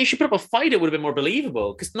fight. Like if she put up a fight, it would have been more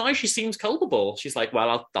believable. Because now she seems culpable. She's like,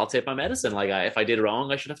 "Well, I'll take my medicine. Like if I did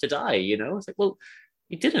wrong, I should have to die." You know, it's like, well,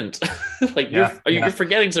 you didn't. Like you're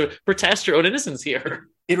forgetting to protest your own innocence here.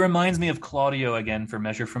 It reminds me of Claudio again for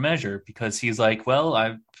Measure, because he's like, well,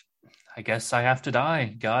 I guess I have to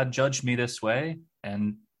die. God judged me this way,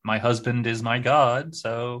 and my husband is my God.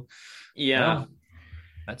 So yeah,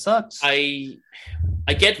 that sucks. I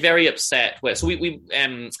get very upset. So we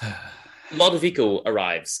Lodovico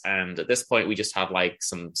arrives, and at this point we just have like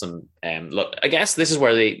some look. I guess this is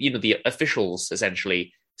where the officials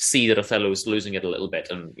essentially see that Othello's losing it a little bit,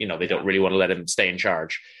 and they don't really want to let him stay in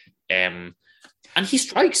charge. And he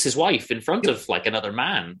strikes his wife in front of like another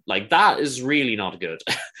man. Like that is really not good.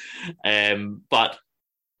 But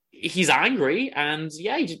he's angry, and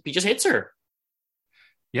he just hits her.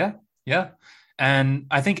 Yeah. And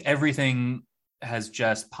I think everything has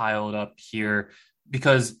just piled up here,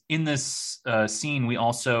 because in this scene we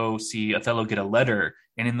also see Othello get a letter,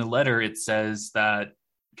 and in the letter it says that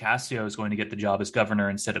Cassio is going to get the job as governor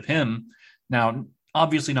instead of him. Now,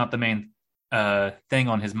 obviously not the main thing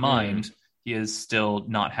on his mind. He is still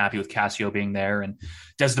not happy with Cassio being there, and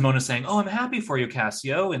Desdemona saying, "Oh, I'm happy for you,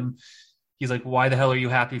 Cassio," and he's like, "Why the hell are you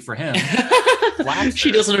happy for him?"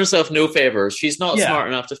 She does herself no favors. She's not smart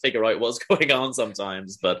enough to figure out what's going on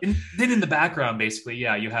sometimes. But then in the background, basically,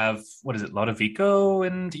 you have, what is it, Lodovico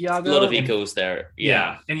and Iago? Lodovico's there,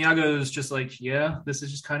 and Iago's just like, this is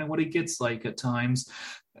just kind of what he gets like at times.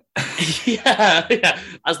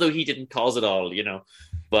 As though he didn't cause it all,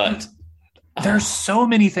 But there's so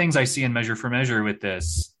many things I see in Measure for Measure with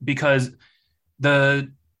this, because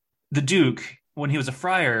the Duke, when he was a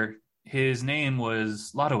friar, his name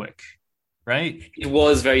was Lodowick, right? It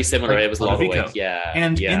was very similar. Like it was Lodowick, yeah.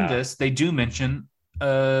 And in this, they do mention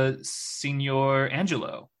Signor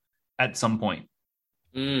Angelo at some point.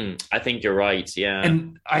 I think you're right, yeah.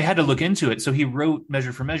 And I had to look into it. So he wrote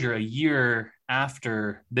Measure for Measure a year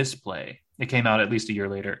after this play. It came out at least a year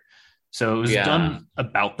later. So it was done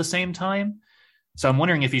about the same time. So I'm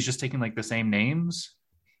wondering if he's just taking like the same names.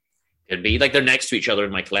 It'd be like they're next to each other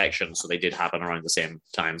in my collection, so they did happen around the same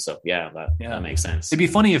time. So that makes sense. It'd be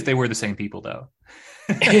funny if they were the same people, though.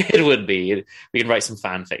 It would be. We can write some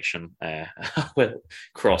fan fiction with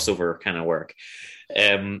crossover kind of work.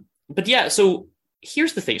 But so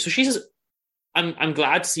here's the thing. So she says, "I'm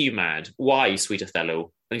glad to see you mad. Why, sweet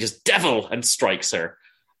Othello?" And he just devil and strikes her.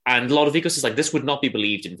 And Lodovico is like, this would not be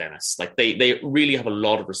believed in Venice. Like they really have a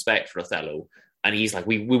lot of respect for Othello. And he's like,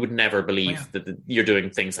 we would never believe that you're doing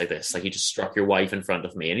things like this. Like, you just struck your wife in front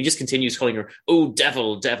of me. And he just continues calling her, "Oh,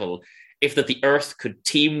 devil, devil. If that the earth could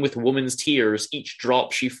teem with woman's tears, each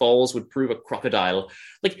drop she falls would prove a crocodile."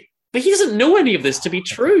 Like, but he doesn't know any of this to be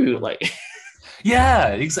true. Like, yeah,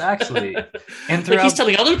 exactly. And like he's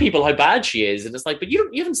telling other people how bad she is. And it's like, but you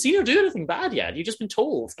haven't seen her do anything bad yet. You've just been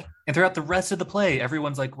told. And throughout the rest of the play,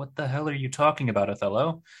 everyone's like, "What the hell are you talking about,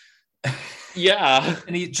 Othello?" Yeah.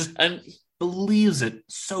 And he just believes it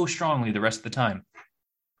so strongly the rest of the time.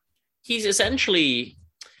 He's essentially,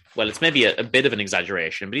 well, it's maybe a bit of an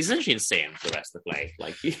exaggeration, but he's essentially insane for the rest of the play.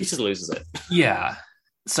 Like, he just loses it. Yeah.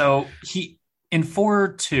 So in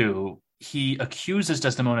 4-2, he accuses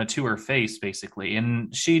Desdemona to her face, basically,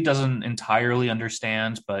 and she doesn't entirely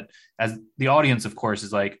understand, but as the audience, of course,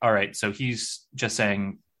 is like, all right, so he's just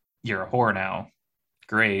saying, "You're a whore now."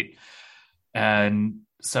 Great. And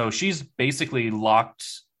so she's basically locked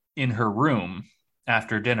in her room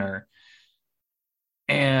after dinner,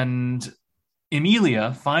 and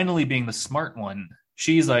Emilia, finally being the smart one,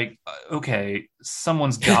 she's like, okay,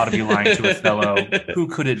 someone's got to be lying to Othello. Who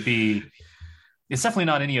could it be? It's definitely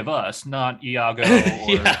not any of us, not Iago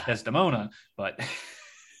or Desdemona, but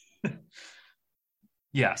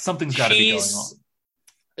something's got to be going on.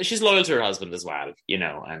 She's loyal to her husband as well,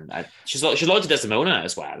 and she's loyal to Desdemona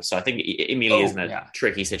as well. So I think Emilia is in a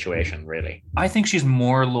tricky situation, really. I think she's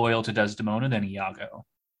more loyal to Desdemona than Iago.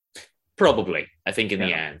 Probably, I think in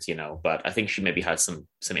the end, but I think she maybe has some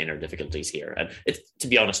inner difficulties here. And to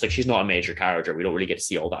be honest, like, she's not a major character. We don't really get to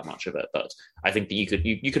see all that much of it, but I think that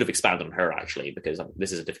you could have expanded on her, actually, because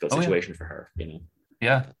this is a difficult situation for her,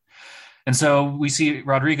 Yeah. And so we see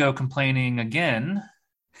Rodrigo complaining again,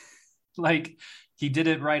 like he did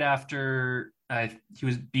it right after he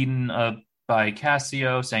was beaten up by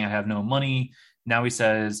Cassio, saying, "I have no money." Now he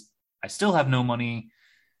says, "I still have no money.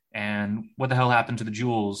 And what the hell happened to the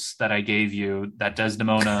jewels that I gave you that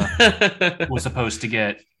Desdemona was supposed to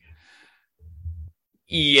get?"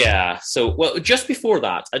 Yeah. So, well, just before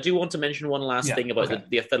that, I do want to mention one last thing about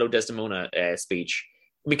the Othello Desdemona speech.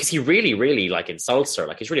 because he really, really like insults her.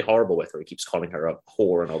 Like he's really horrible with her. He keeps calling her a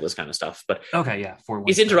whore and all this kind of stuff. But okay, yeah,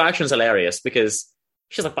 his interaction is hilarious because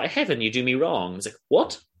she's like, "By heaven, you do me wrong." He's like,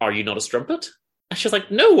 "What? Are you not a strumpet?" And she's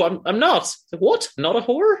like, "No, I'm not." He's like, "What? Not a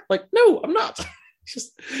whore?" Like, "No, I'm not."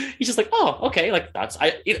 He's just like, "Oh, okay." Like that's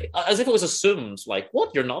as if it was assumed. Like,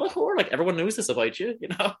 what? You're not a whore? Like everyone knows this about you, you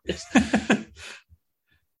know?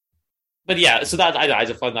 But yeah, so that I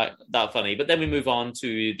just find that funny. But then we move on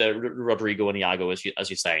to the Rodrigo and Iago, as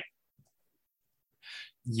you say.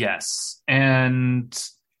 Yes, and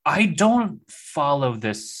I don't follow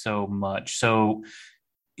this so much. So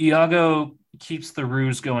Iago keeps the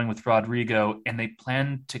ruse going with Rodrigo, and they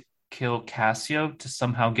plan to kill Cassio to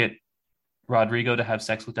somehow get Rodrigo to have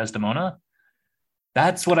sex with Desdemona.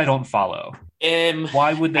 That's what I don't follow.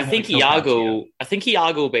 Why would they? I think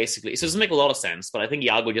Iago basically. So it doesn't make a lot of sense, but I think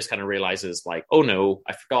Iago just kind of realizes, like, oh no,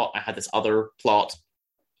 I forgot I had this other plot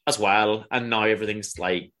as well, and now everything's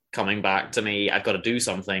like coming back to me. I've got to do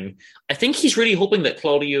something. I think he's really hoping that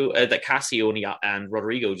that Cassio and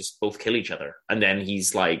Rodrigo just both kill each other, and then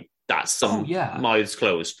he's like, that's some mouths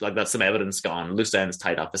closed, like that's some evidence gone, loose ends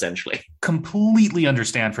tied up, essentially. Completely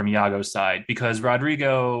understand from Iago's side, because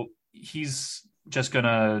Rodrigo, he's just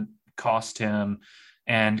gonna cost him,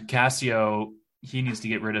 and Cassio, he needs to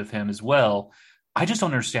get rid of him as well. I just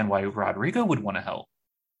don't understand why Rodrigo would want to help.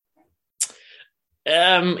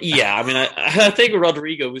 Yeah, I mean, I think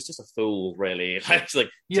Rodrigo was just a fool, really. Like, he's like,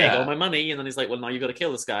 take all my money, and then he's like, well, now you've got to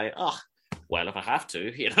kill this guy. Oh, well, if I have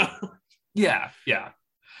to, you know. Yeah.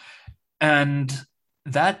 And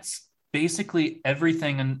that's basically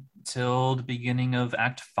everything until the beginning of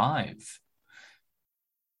Act 5.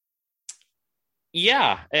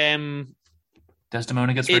 Yeah.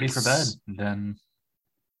 Desdemona gets ready for bed. And then.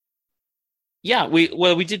 Yeah, we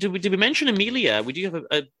did we mention Emilia? We do have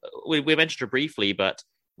we mentioned her briefly, but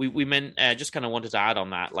we meant just kind of wanted to add on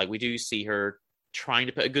that. Like we do see her trying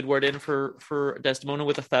to put a good word in for Desdemona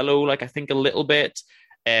with Othello, like I think a little bit.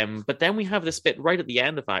 But then we have this bit right at the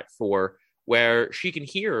end of Act 4 where she can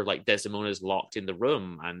hear like Desdemona's locked in the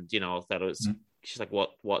room, and you know Othello's. She's like,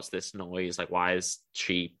 what's this noise? Like, why is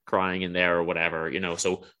she crying in there or whatever? You know,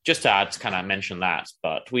 so just to add, kind of mention that.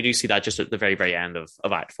 But we do see that just at the very, very end of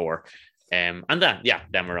Act 4. And then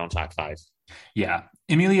we're on to Act 5. Yeah.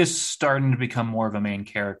 Emilia's starting to become more of a main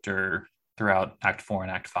character throughout Act 4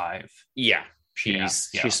 and Act 5. Yeah.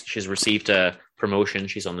 She's received a promotion.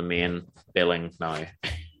 She's on the main billing now.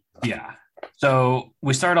 Yeah. So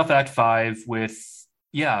we start off Act 5 with,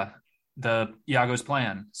 the Iago's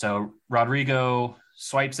plan. So Rodrigo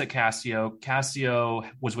swipes at Cassio. Cassio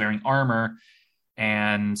was wearing armor,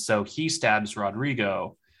 and so he stabs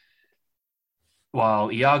Rodrigo,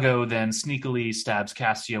 while Iago then sneakily stabs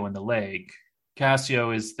Cassio in the leg.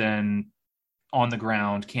 Cassio is then on the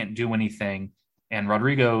ground, can't do anything, and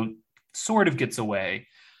Rodrigo sort of gets away.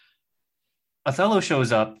 Othello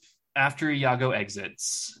shows up after Iago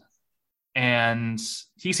exits, and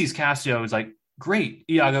he sees Cassio. Is like, great,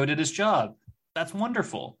 Iago did his job. That's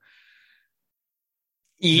wonderful.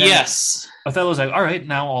 Yes. Then Othello's like, all right,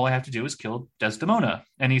 now all I have to do is kill Desdemona.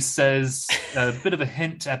 And he says a bit of a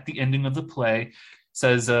hint at the ending of the play,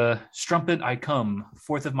 says, strumpet I come,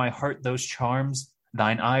 forth of my heart those charms,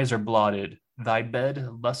 thine eyes are blotted, thy bed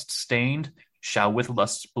lust stained, shall with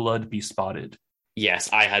lust's blood be spotted. Yes,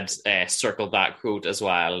 I had circled that quote as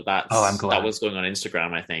well. I'm glad. That was going on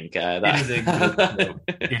Instagram, I think. It is a good quote.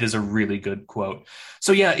 It is a really good quote.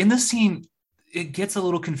 So yeah, in this scene, it gets a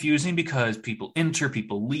little confusing because people enter,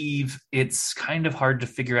 people leave. It's kind of hard to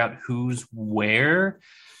figure out who's where.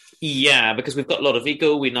 Yeah, because we've got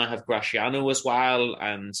Lodovico, we now have Gratiano as well,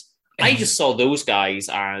 and I just saw those guys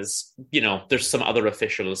as, you know, there's some other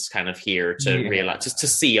officials kind of here to realize, just to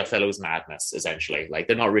see Othello's madness, essentially. Like,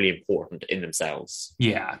 they're not really important in themselves.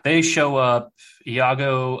 Yeah, they show up,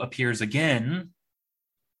 Iago appears again,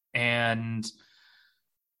 and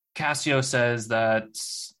Cassio says that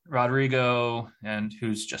Rodrigo, and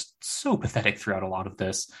who's just so pathetic throughout a lot of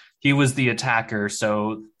this, he was the attacker,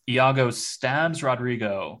 so Iago stabs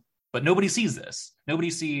Rodrigo, but nobody sees this. Nobody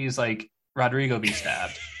sees, like, Rodrigo be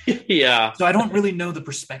stabbed. Yeah. So I don't really know the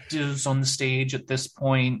perspectives on the stage at this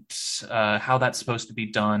point, how that's supposed to be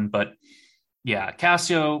done, but yeah,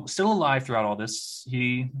 Cassio still alive throughout all this.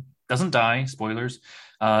 He doesn't die, spoilers.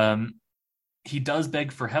 He does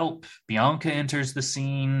beg for help. Bianca enters the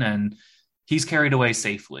scene, and he's carried away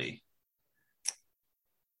safely.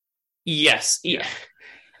 Yes. Yeah.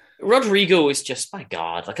 Rodrigo is just, my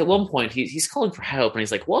God, like at one point he's calling for help and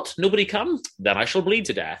he's like, what? Nobody come? Then I shall bleed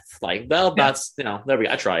to death. Like, well, that's, you know, there we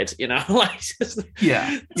go. I tried, you know, like,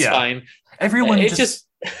 it's fine. Everyone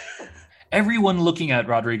everyone looking at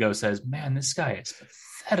Rodrigo says, man, this guy is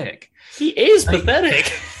pathetic. He is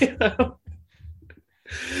pathetic.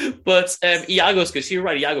 But Iago's good. So you're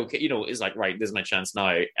right. Iago, is like, right, this is my chance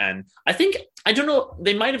now. And I don't know,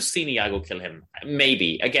 they might have seen Iago kill him.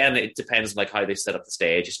 Maybe. Again, it depends like how they set up the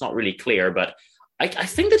stage. It's not really clear, but I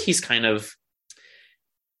think that he's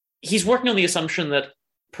working on the assumption that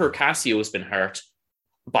poor Cassio has been hurt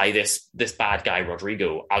by this bad guy,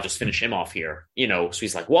 Rodrigo. I'll just finish him off here. So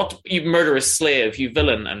he's like, what? You murderous slave, you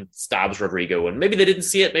villain, and stabs Rodrigo. And maybe they didn't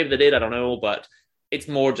see it, maybe they did, I don't know, but it's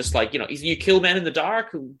more just like, you kill men in the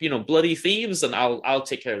dark, bloody thieves, and I'll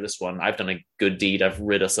take care of this one. I've done a good deed. I've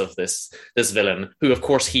rid us of this villain, who, of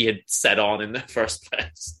course, he had set on in the first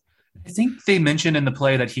place. I think they mentioned in the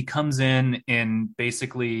play that he comes in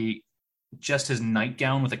basically just his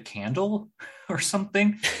nightgown with a candle or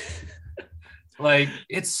something. Like,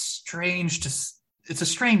 it's a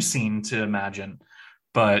strange scene to imagine,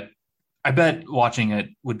 but I bet watching it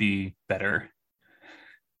would be better.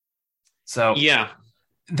 So yeah.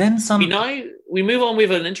 Then some. We move on. We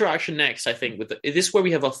have an interaction next, I think, is this where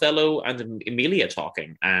we have Othello and Emilia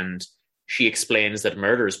talking, and she explains that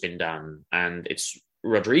murder has been done, and it's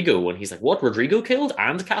Rodrigo, and he's like, what, Rodrigo killed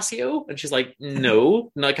and Cassio? And she's like, no,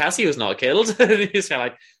 Cassio's not killed. And he's kind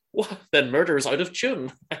of like, what? Then murder is out of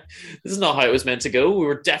tune. This is not how it was meant to go. We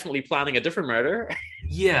were definitely planning a different murder.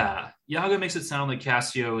 Yeah. Iago makes it sound like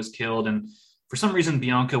Cassio was killed, and for some reason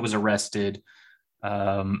Bianca was arrested.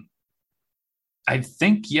 I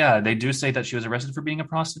think, they do say that she was arrested for being a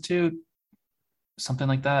prostitute. Something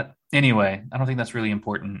like that. Anyway, I don't think that's really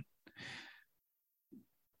important.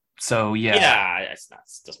 So, yeah. Yeah, it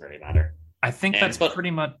doesn't really matter. I think that's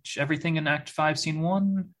pretty much everything in Act 5, Scene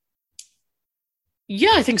 1.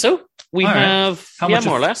 Yeah, I think so. We All have, right. How much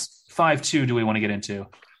more or less. 5-2 do we want to get into?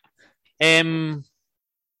 Because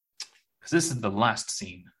this is the last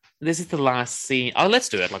scene. This is the last scene. Oh, let's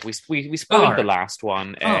do it. Like we spoiled the last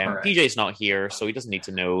one. Right. PJ's not here, so he doesn't need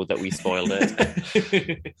to know that we spoiled it.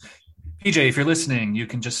 PJ, if you're listening, you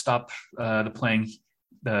can just stop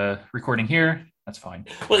the recording here. That's fine.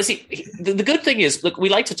 Well, see, the good thing is, look, we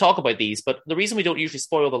like to talk about these, but the reason we don't usually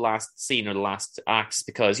spoil the last scene or the last act is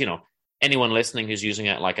because, anyone listening who's using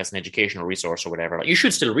it like as an educational resource or whatever, like, you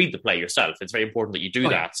should still read the play yourself. It's very important that you do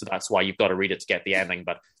that. Yeah. So that's why you've got to read it to get the ending.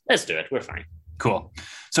 But let's do it. We're fine. Cool.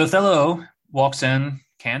 So Othello walks in,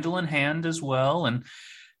 candle in hand as well, and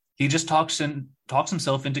he just talks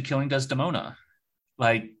himself into killing Desdemona.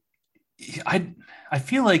 Like, I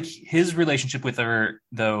feel like his relationship with her,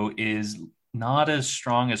 though, is not as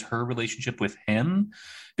strong as her relationship with him,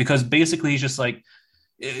 because basically he's just like,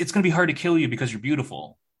 it's going to be hard to kill you because you're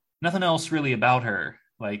beautiful. Nothing else really about her.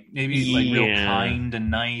 Like, maybe like real kind and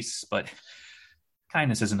nice, but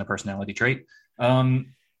kindness isn't a personality trait.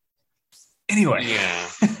 Anyway. Yeah.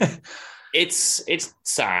 It's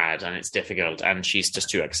sad and it's difficult, and she's just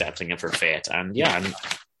too accepting of her fate. And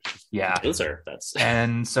kills her.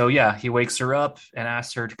 And so he wakes her up and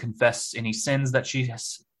asks her to confess any sins that she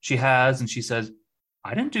has, and she says,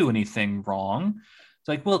 I didn't do anything wrong. It's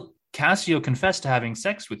like, well, Cassio confessed to having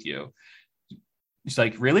sex with you. She's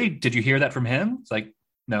like, really? Did you hear that from him? It's like,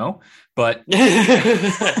 no. But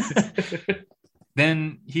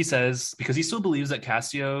then he says, because he still believes that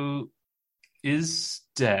Cassio is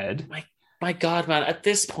dead. My God, man, at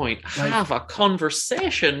this point, have a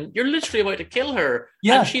conversation. You're literally about to kill her.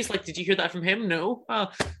 Yeah. And she's like, did you hear that from him? No.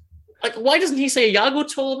 Like, why doesn't he say, Iago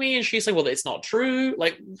told me? And she's like, well, it's not true.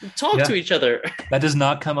 Like, talk to each other. That does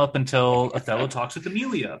not come up until Othello talks with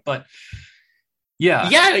Emilia. But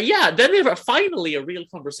yeah. Then they have finally a real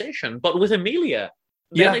conversation, but with Emilia.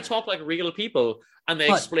 Then they talk like real people, and they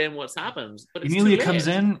explain what's happened. But Emilia comes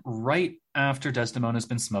in right after Desdemona's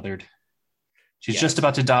been smothered. She's just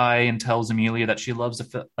about to die and tells Emilia that she loves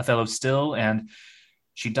Othello still, and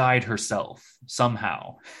she died herself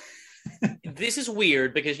somehow. This is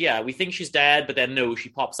weird because, we think she's dead, but then no, she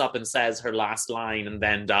pops up and says her last line and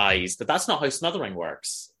then dies. But that's not how smothering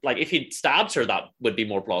works. Like, if he stabbed her, that would be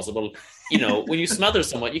more plausible. When you smother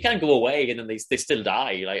someone, you can't go away and then they still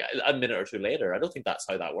die like a minute or two later. I don't think that's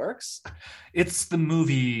how that works. It's the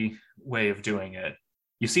movie way of doing it.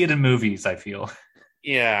 You see it in movies, I feel.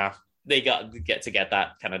 Yeah. They get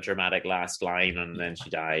that kind of dramatic last line, and then she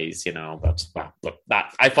dies, But look,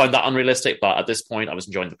 that I found that unrealistic. But at this point, I was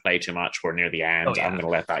enjoying the play too much. We're near the end. I'm going to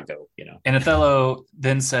let that go, And Othello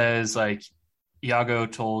then says, like, Iago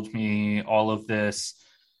told me all of this,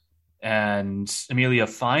 and Emilia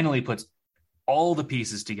finally puts all the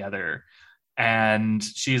pieces together, and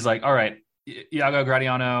she's like, "All right, Iago,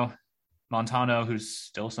 Gratiano, Montano, who's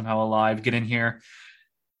still somehow alive, get in here."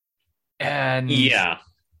 And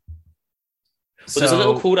So there's a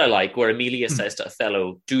little quote I like where Emilia says to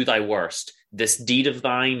Othello, do thy worst. this deed of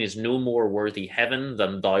thine is no more worthy heaven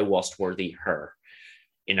than thou wast worthy her.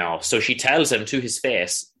 So she tells him to his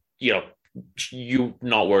face, you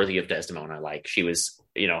not worthy of Desdemona. Like, she was,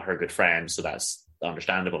 her good friend, so that's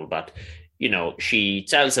understandable. But, she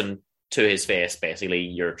tells him to his face, basically,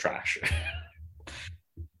 you're trash.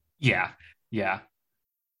 Yeah. I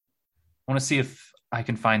want to see if I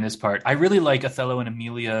can find this part. I really like Othello and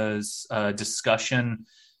Emilia's discussion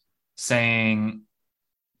saying,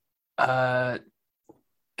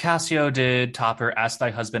 Cassio did, Topper, ask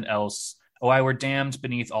thy husband else. Oh, I were damned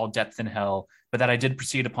beneath all depth in hell, but that I did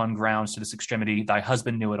proceed upon grounds to this extremity. Thy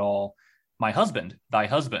husband knew it all. My husband, thy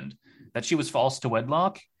husband. That she was false to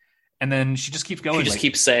wedlock. And then she just keeps going. She just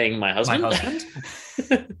keeps saying, my husband? My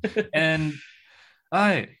husband? And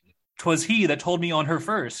 'twas he that told me on her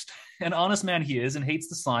first. An honest man he is and hates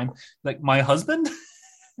the slime. Like, my husband?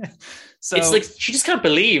 So it's like she just can't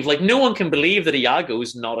believe. Like, no one can believe that Iago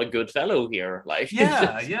is not a good fellow here. Like,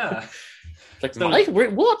 yeah. Like, so,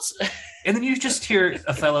 what? And then you just hear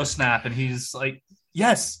Othello snap, and he's like,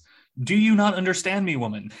 "Yes, do you not understand me,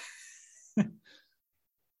 woman?"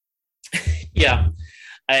 Yeah.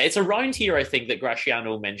 It's around here, I think, that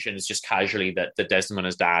Gratiano mentions just casually that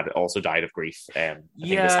Desdemona's dad also died of grief. I think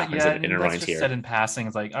this happens in around just here. Said in passing,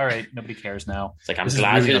 it's like, all right, nobody cares now. It's like, I'm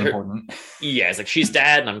glad really important. Yeah, it's like, she's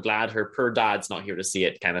dead, and I'm glad her poor dad's not here to see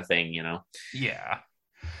it, kind of thing, Yeah.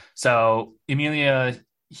 So Emilia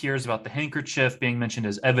hears about the handkerchief being mentioned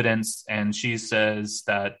as evidence, and she says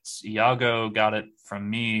that Iago got it from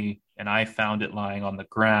me, and I found it lying on the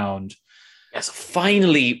ground. Yes,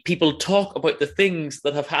 finally, people talk about the things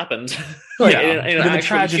that have happened. Like, in the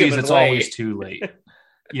tragedies, it's always too late.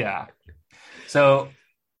 Yeah. So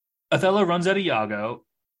Othello runs at Iago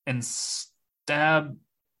and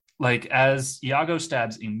as Iago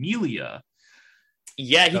stabs Emilia.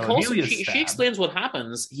 Yeah, he calls her. She explains what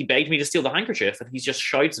happens. He begged me to steal the handkerchief, and he just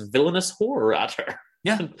shouts villainous horror at her.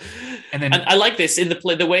 Yeah, and I like this in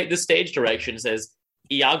the way the stage direction says,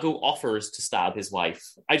 Iago offers to stab his wife.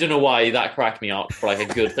 I don't know why that cracked me up for like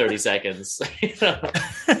a good 30 seconds.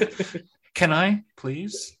 Can I,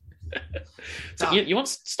 please? So you want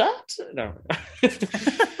stabbed? No.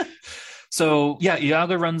 So, yeah,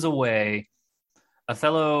 Iago runs away.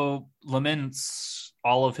 Othello laments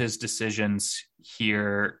all of his decisions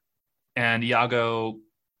here, and Iago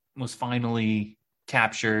was finally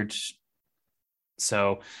captured.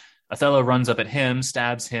 So Othello runs up at him,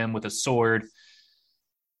 stabs him with a sword.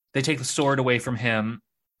 They take the sword away from him,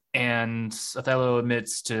 and Othello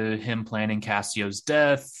admits to him planning Cassio's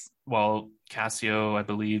death, while Cassio, I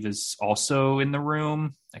believe, is also in the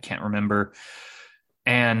room. I can't remember.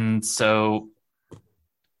 And so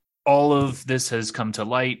all of this has come to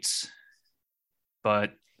light,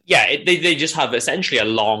 but... Yeah, they just have essentially a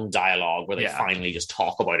long dialogue where they finally just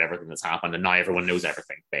talk about everything that's happened, and now everyone knows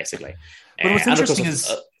everything, basically. But what's interesting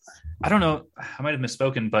is, I don't know, I might have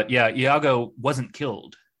misspoken, but yeah, Iago wasn't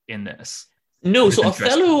killed in this. No, so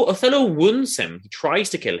Othello wounds him. He tries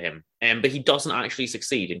to kill him, but he doesn't actually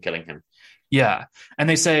succeed in killing him. Yeah, and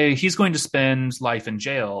they say he's going to spend life in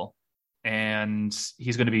jail, and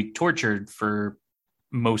he's going to be tortured for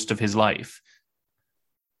most of his life,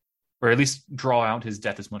 or at least draw out his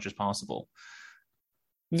death as much as possible.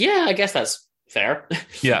 Yeah, I guess that's fair.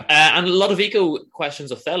 Yeah. And Lodovico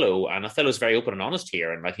questions Othello, and Othello's very open and honest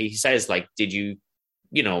here, and like he says, like, did you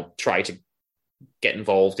try to get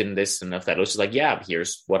involved in this? And Othello's just like, yeah,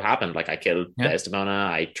 here's what happened. Like, I killed Desdemona.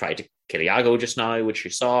 I tried to kill Iago just now, which you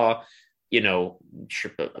saw.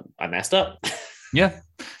 Sure, I messed up. Yeah.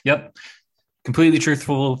 Yep. Completely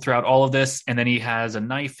truthful throughout all of this. And then he has a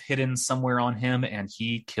knife hidden somewhere on him, and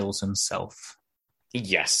he kills himself.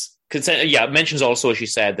 Yes. It mentions also, as you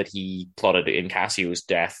said, that he plotted in Cassio's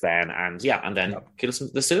death then, and then kills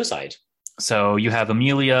the suicide. So you have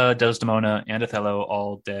Emilia, Desdemona, and Othello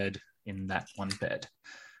all dead in that one bed.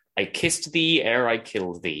 I kissed thee ere I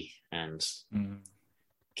killed thee, and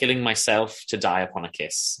killing myself to die upon a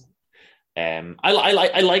kiss.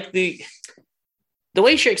 I like the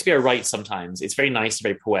way Shakespeare writes. Sometimes it's very nice,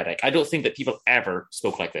 very poetic. I don't think that people ever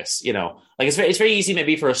spoke like this. Like it's very easy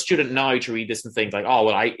maybe for a student now to read this and think like, oh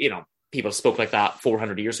well, people spoke like that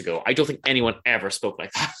 400 years ago. I don't think anyone ever spoke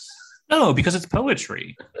like that. No, because it's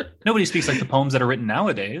poetry. Nobody speaks like the poems that are written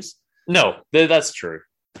nowadays. No, that's true.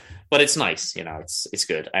 But it's nice, it's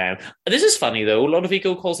good. This is funny, though.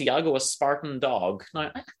 Lodovico calls Iago a Spartan dog.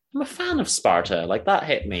 Now, I'm a fan of Sparta. Like, that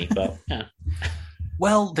hit me, but yeah.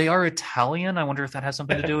 Well, they are Italian. I wonder if that has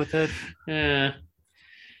something to do with it. Yeah.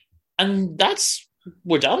 And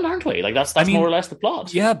we're done, aren't we? Like, that's more or less the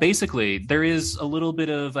plot. Yeah, basically. There is a little bit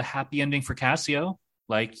of a happy ending for Cassio.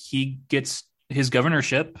 Like, he gets his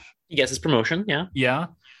governorship. He gets his promotion, yeah. Yeah.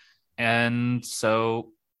 And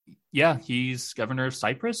so, yeah, he's governor of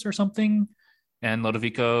Cyprus or something. And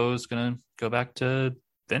Lodovico is going to go back to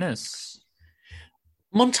Venice.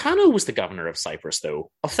 Montano was the governor of Cyprus,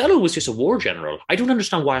 though. Othello was just a war general. I don't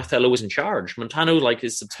understand why Othello was in charge. Montano, like,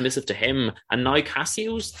 is submissive to him, and now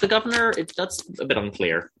Cassio's the governor? That's a bit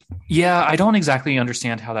unclear. Yeah, I don't exactly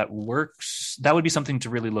understand how that works. That would be something to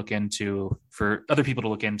really look into, for other people to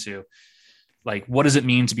look into. Like, what does it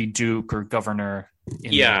mean to be duke or governor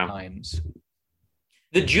in these times?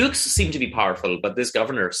 The dukes seem to be powerful, but this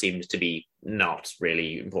governor seemed to be not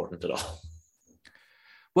really important at all.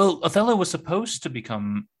 Well, Othello was supposed to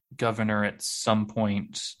become governor at some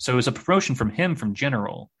point, so it was a promotion from him from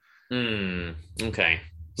general. Okay.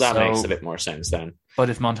 That makes a bit more sense then. But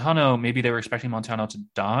if maybe they were expecting Montano to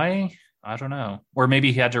die, I don't know. Or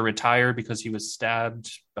maybe he had to retire because he was stabbed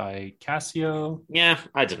by Cassio. Yeah,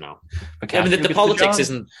 I don't know. I mean, the politics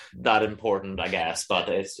isn't that important, I guess, but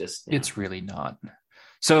it's just... It's really not.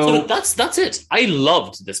 So that's it. I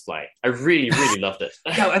loved this play. I really, really loved it.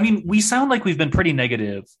 Yeah, I mean, we sound like we've been pretty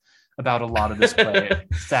negative about a lot of this play,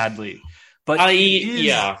 sadly. But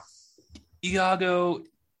Iago,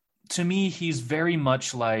 to me, he's very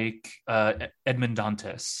much like Edmond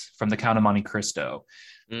Dantes from The Count of Monte Cristo.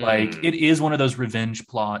 Like, it is one of those revenge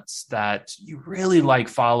plots that you really like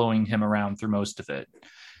following him around through most of it.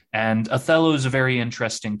 And Othello is a very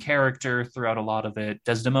interesting character throughout a lot of it.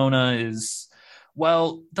 Desdemona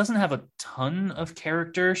doesn't have a ton of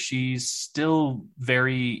character. She's still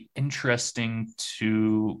very interesting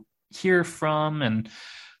to hear from and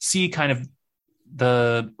see kind of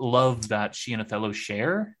the love that she and Othello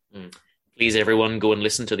share. Please, everyone, go and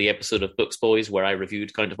listen to the episode of Books Boys where I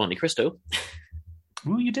reviewed Count of Monte Cristo.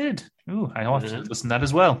 Ooh, you did. Ooh, I have to listen to that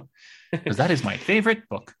as well, because that is my favorite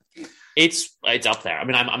book. It's up there. I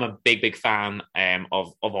mean, I'm a big fan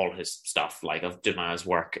of all his stuff, like of Dumas'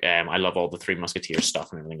 work. I love all the Three Musketeers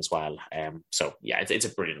stuff and everything as well. So yeah, it's a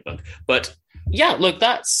brilliant book. But yeah, look,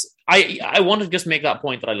 I wanted to just make that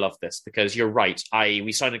point that I love this, because you're right.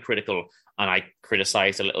 We sounded critical, and I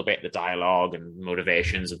criticized a little bit the dialogue and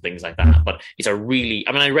motivations and things like that. But it's I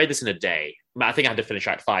read this in a day. I think I had to finish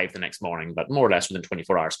Act 5 the next morning, but more or less within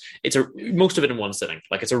 24 hours. Most of it in one sitting.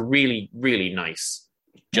 Like, it's a really, really nice.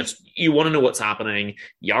 Just, you want to know what's happening.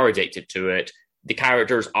 You're addicted to it. The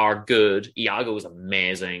characters are good. Iago is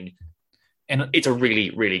amazing. And it's a really,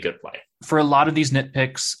 really good play. For a lot of these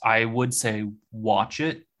nitpicks, I would say watch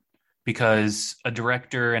it, because a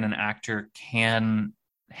director and an actor can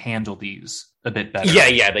handle these a bit better.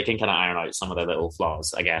 Yeah, they can kind of iron out some of their little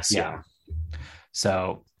flaws, I guess. Yeah.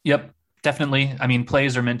 So, yep, definitely. I mean,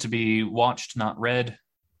 plays are meant to be watched, not read.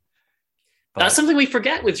 But that's something we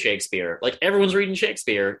forget with Shakespeare. Like, everyone's reading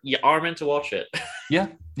Shakespeare. You are meant to watch it. Yeah.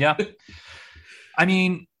 I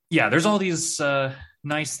mean, yeah, there's all these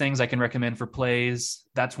nice things I can recommend for plays.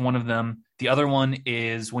 That's one of them. The other one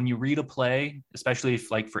is, when you read a play, especially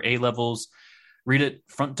for A levels, read it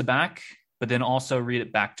front to back, but then also read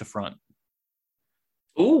it back to front.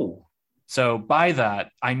 Ooh. So by that,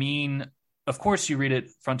 I mean, of course you read it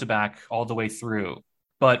front to back all the way through.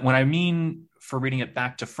 But when I mean for reading it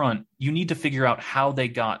back to front, you need to figure out how they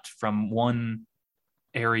got from one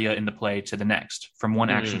area in the play to the next, from one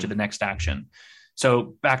action to the next action.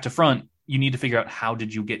 So back to front, you need to figure out, how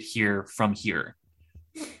did you get here from here?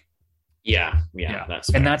 Yeah.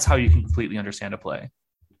 That's fair. And that's how you can completely understand a play.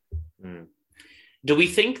 Do we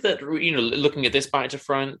think that, looking at this back to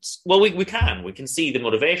front, well, we can see the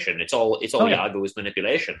motivation. It's all Iago's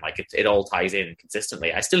manipulation. Like, it all ties in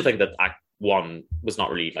consistently. I still think that Act 1 was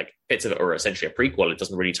not really, like, bits of it are essentially a prequel. It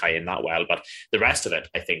doesn't really tie in that well, but the rest of it,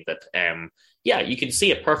 I think that, you can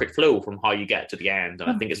see a perfect flow from how you get to the end.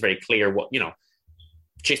 And I think it's very clear what,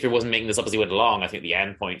 Shakespeare wasn't making this up as he went along. I think the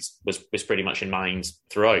end points was pretty much in mind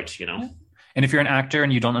throughout, Yeah. And if you're an actor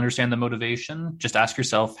and you don't understand the motivation, just ask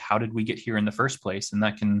yourself, how did we get here in the first place? And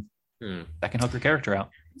that can help your character out.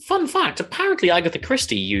 Fun fact, apparently Agatha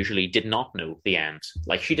Christie usually did not know the end.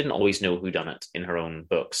 Like, she didn't always know who done it in her own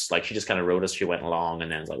books. Like, she just kind of wrote as she went along,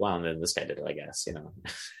 and then it's like, well, and then this guy did it, I guess,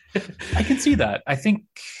 I can see that. I think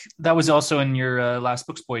that was also in your last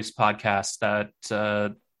Books Boys podcast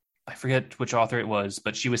that I forget which author it was,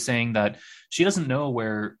 but she was saying that she doesn't know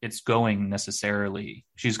where it's going necessarily.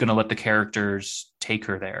 She's going to let the characters take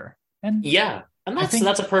her there. And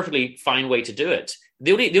that's a perfectly fine way to do it.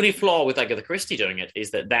 The only flaw with Agatha Christie doing it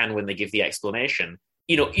is that then when they give the explanation,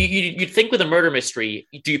 you'd think with a murder mystery,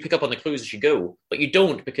 do you pick up on the clues as you go? But you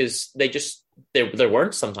don't, because there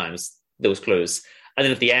weren't sometimes those clues. And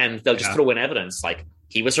then at the end, they'll just throw in evidence like,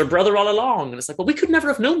 he was her brother all along. And it's like, well, we could never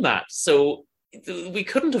have known that. So we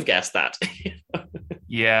couldn't have guessed that.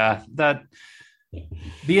 Yeah, the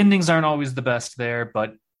endings aren't always the best there,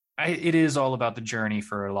 but it is all about the journey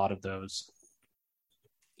for a lot of those.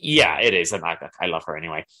 Yeah, it is, and I love her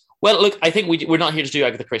anyway. Well, look, I think we're not here to do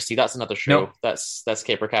Agatha Christie. That's another show. Nope. That's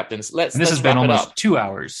Caper Captains. This has been almost 2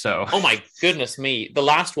 hours. So, oh my goodness me, the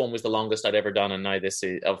last one was the longest I'd ever done, and now this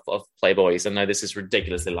is of Playboys, and now this is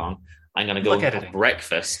ridiculously long. I'm going to go have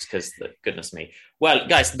breakfast because, goodness me. Well,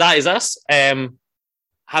 guys, that is us. Have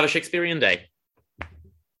a Shakespearean day.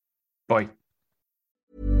 Bye.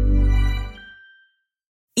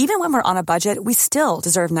 Even when we're on a budget, we still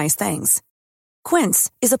deserve nice things. Quince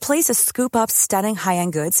is a place to scoop up stunning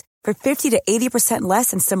high-end goods for 50 to 80% less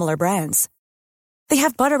than similar brands. They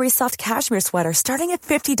have buttery soft cashmere sweaters starting at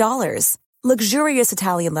 $50, luxurious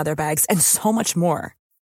Italian leather bags, and so much more.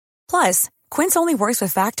 Plus, Quince only works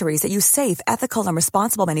with factories that use safe, ethical, and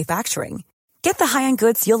responsible manufacturing. Get the high-end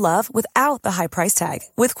goods you'll love without the high price tag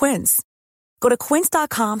with Quince. Go to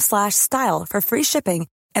quince.com/style for free shipping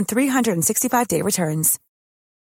and 365-day returns.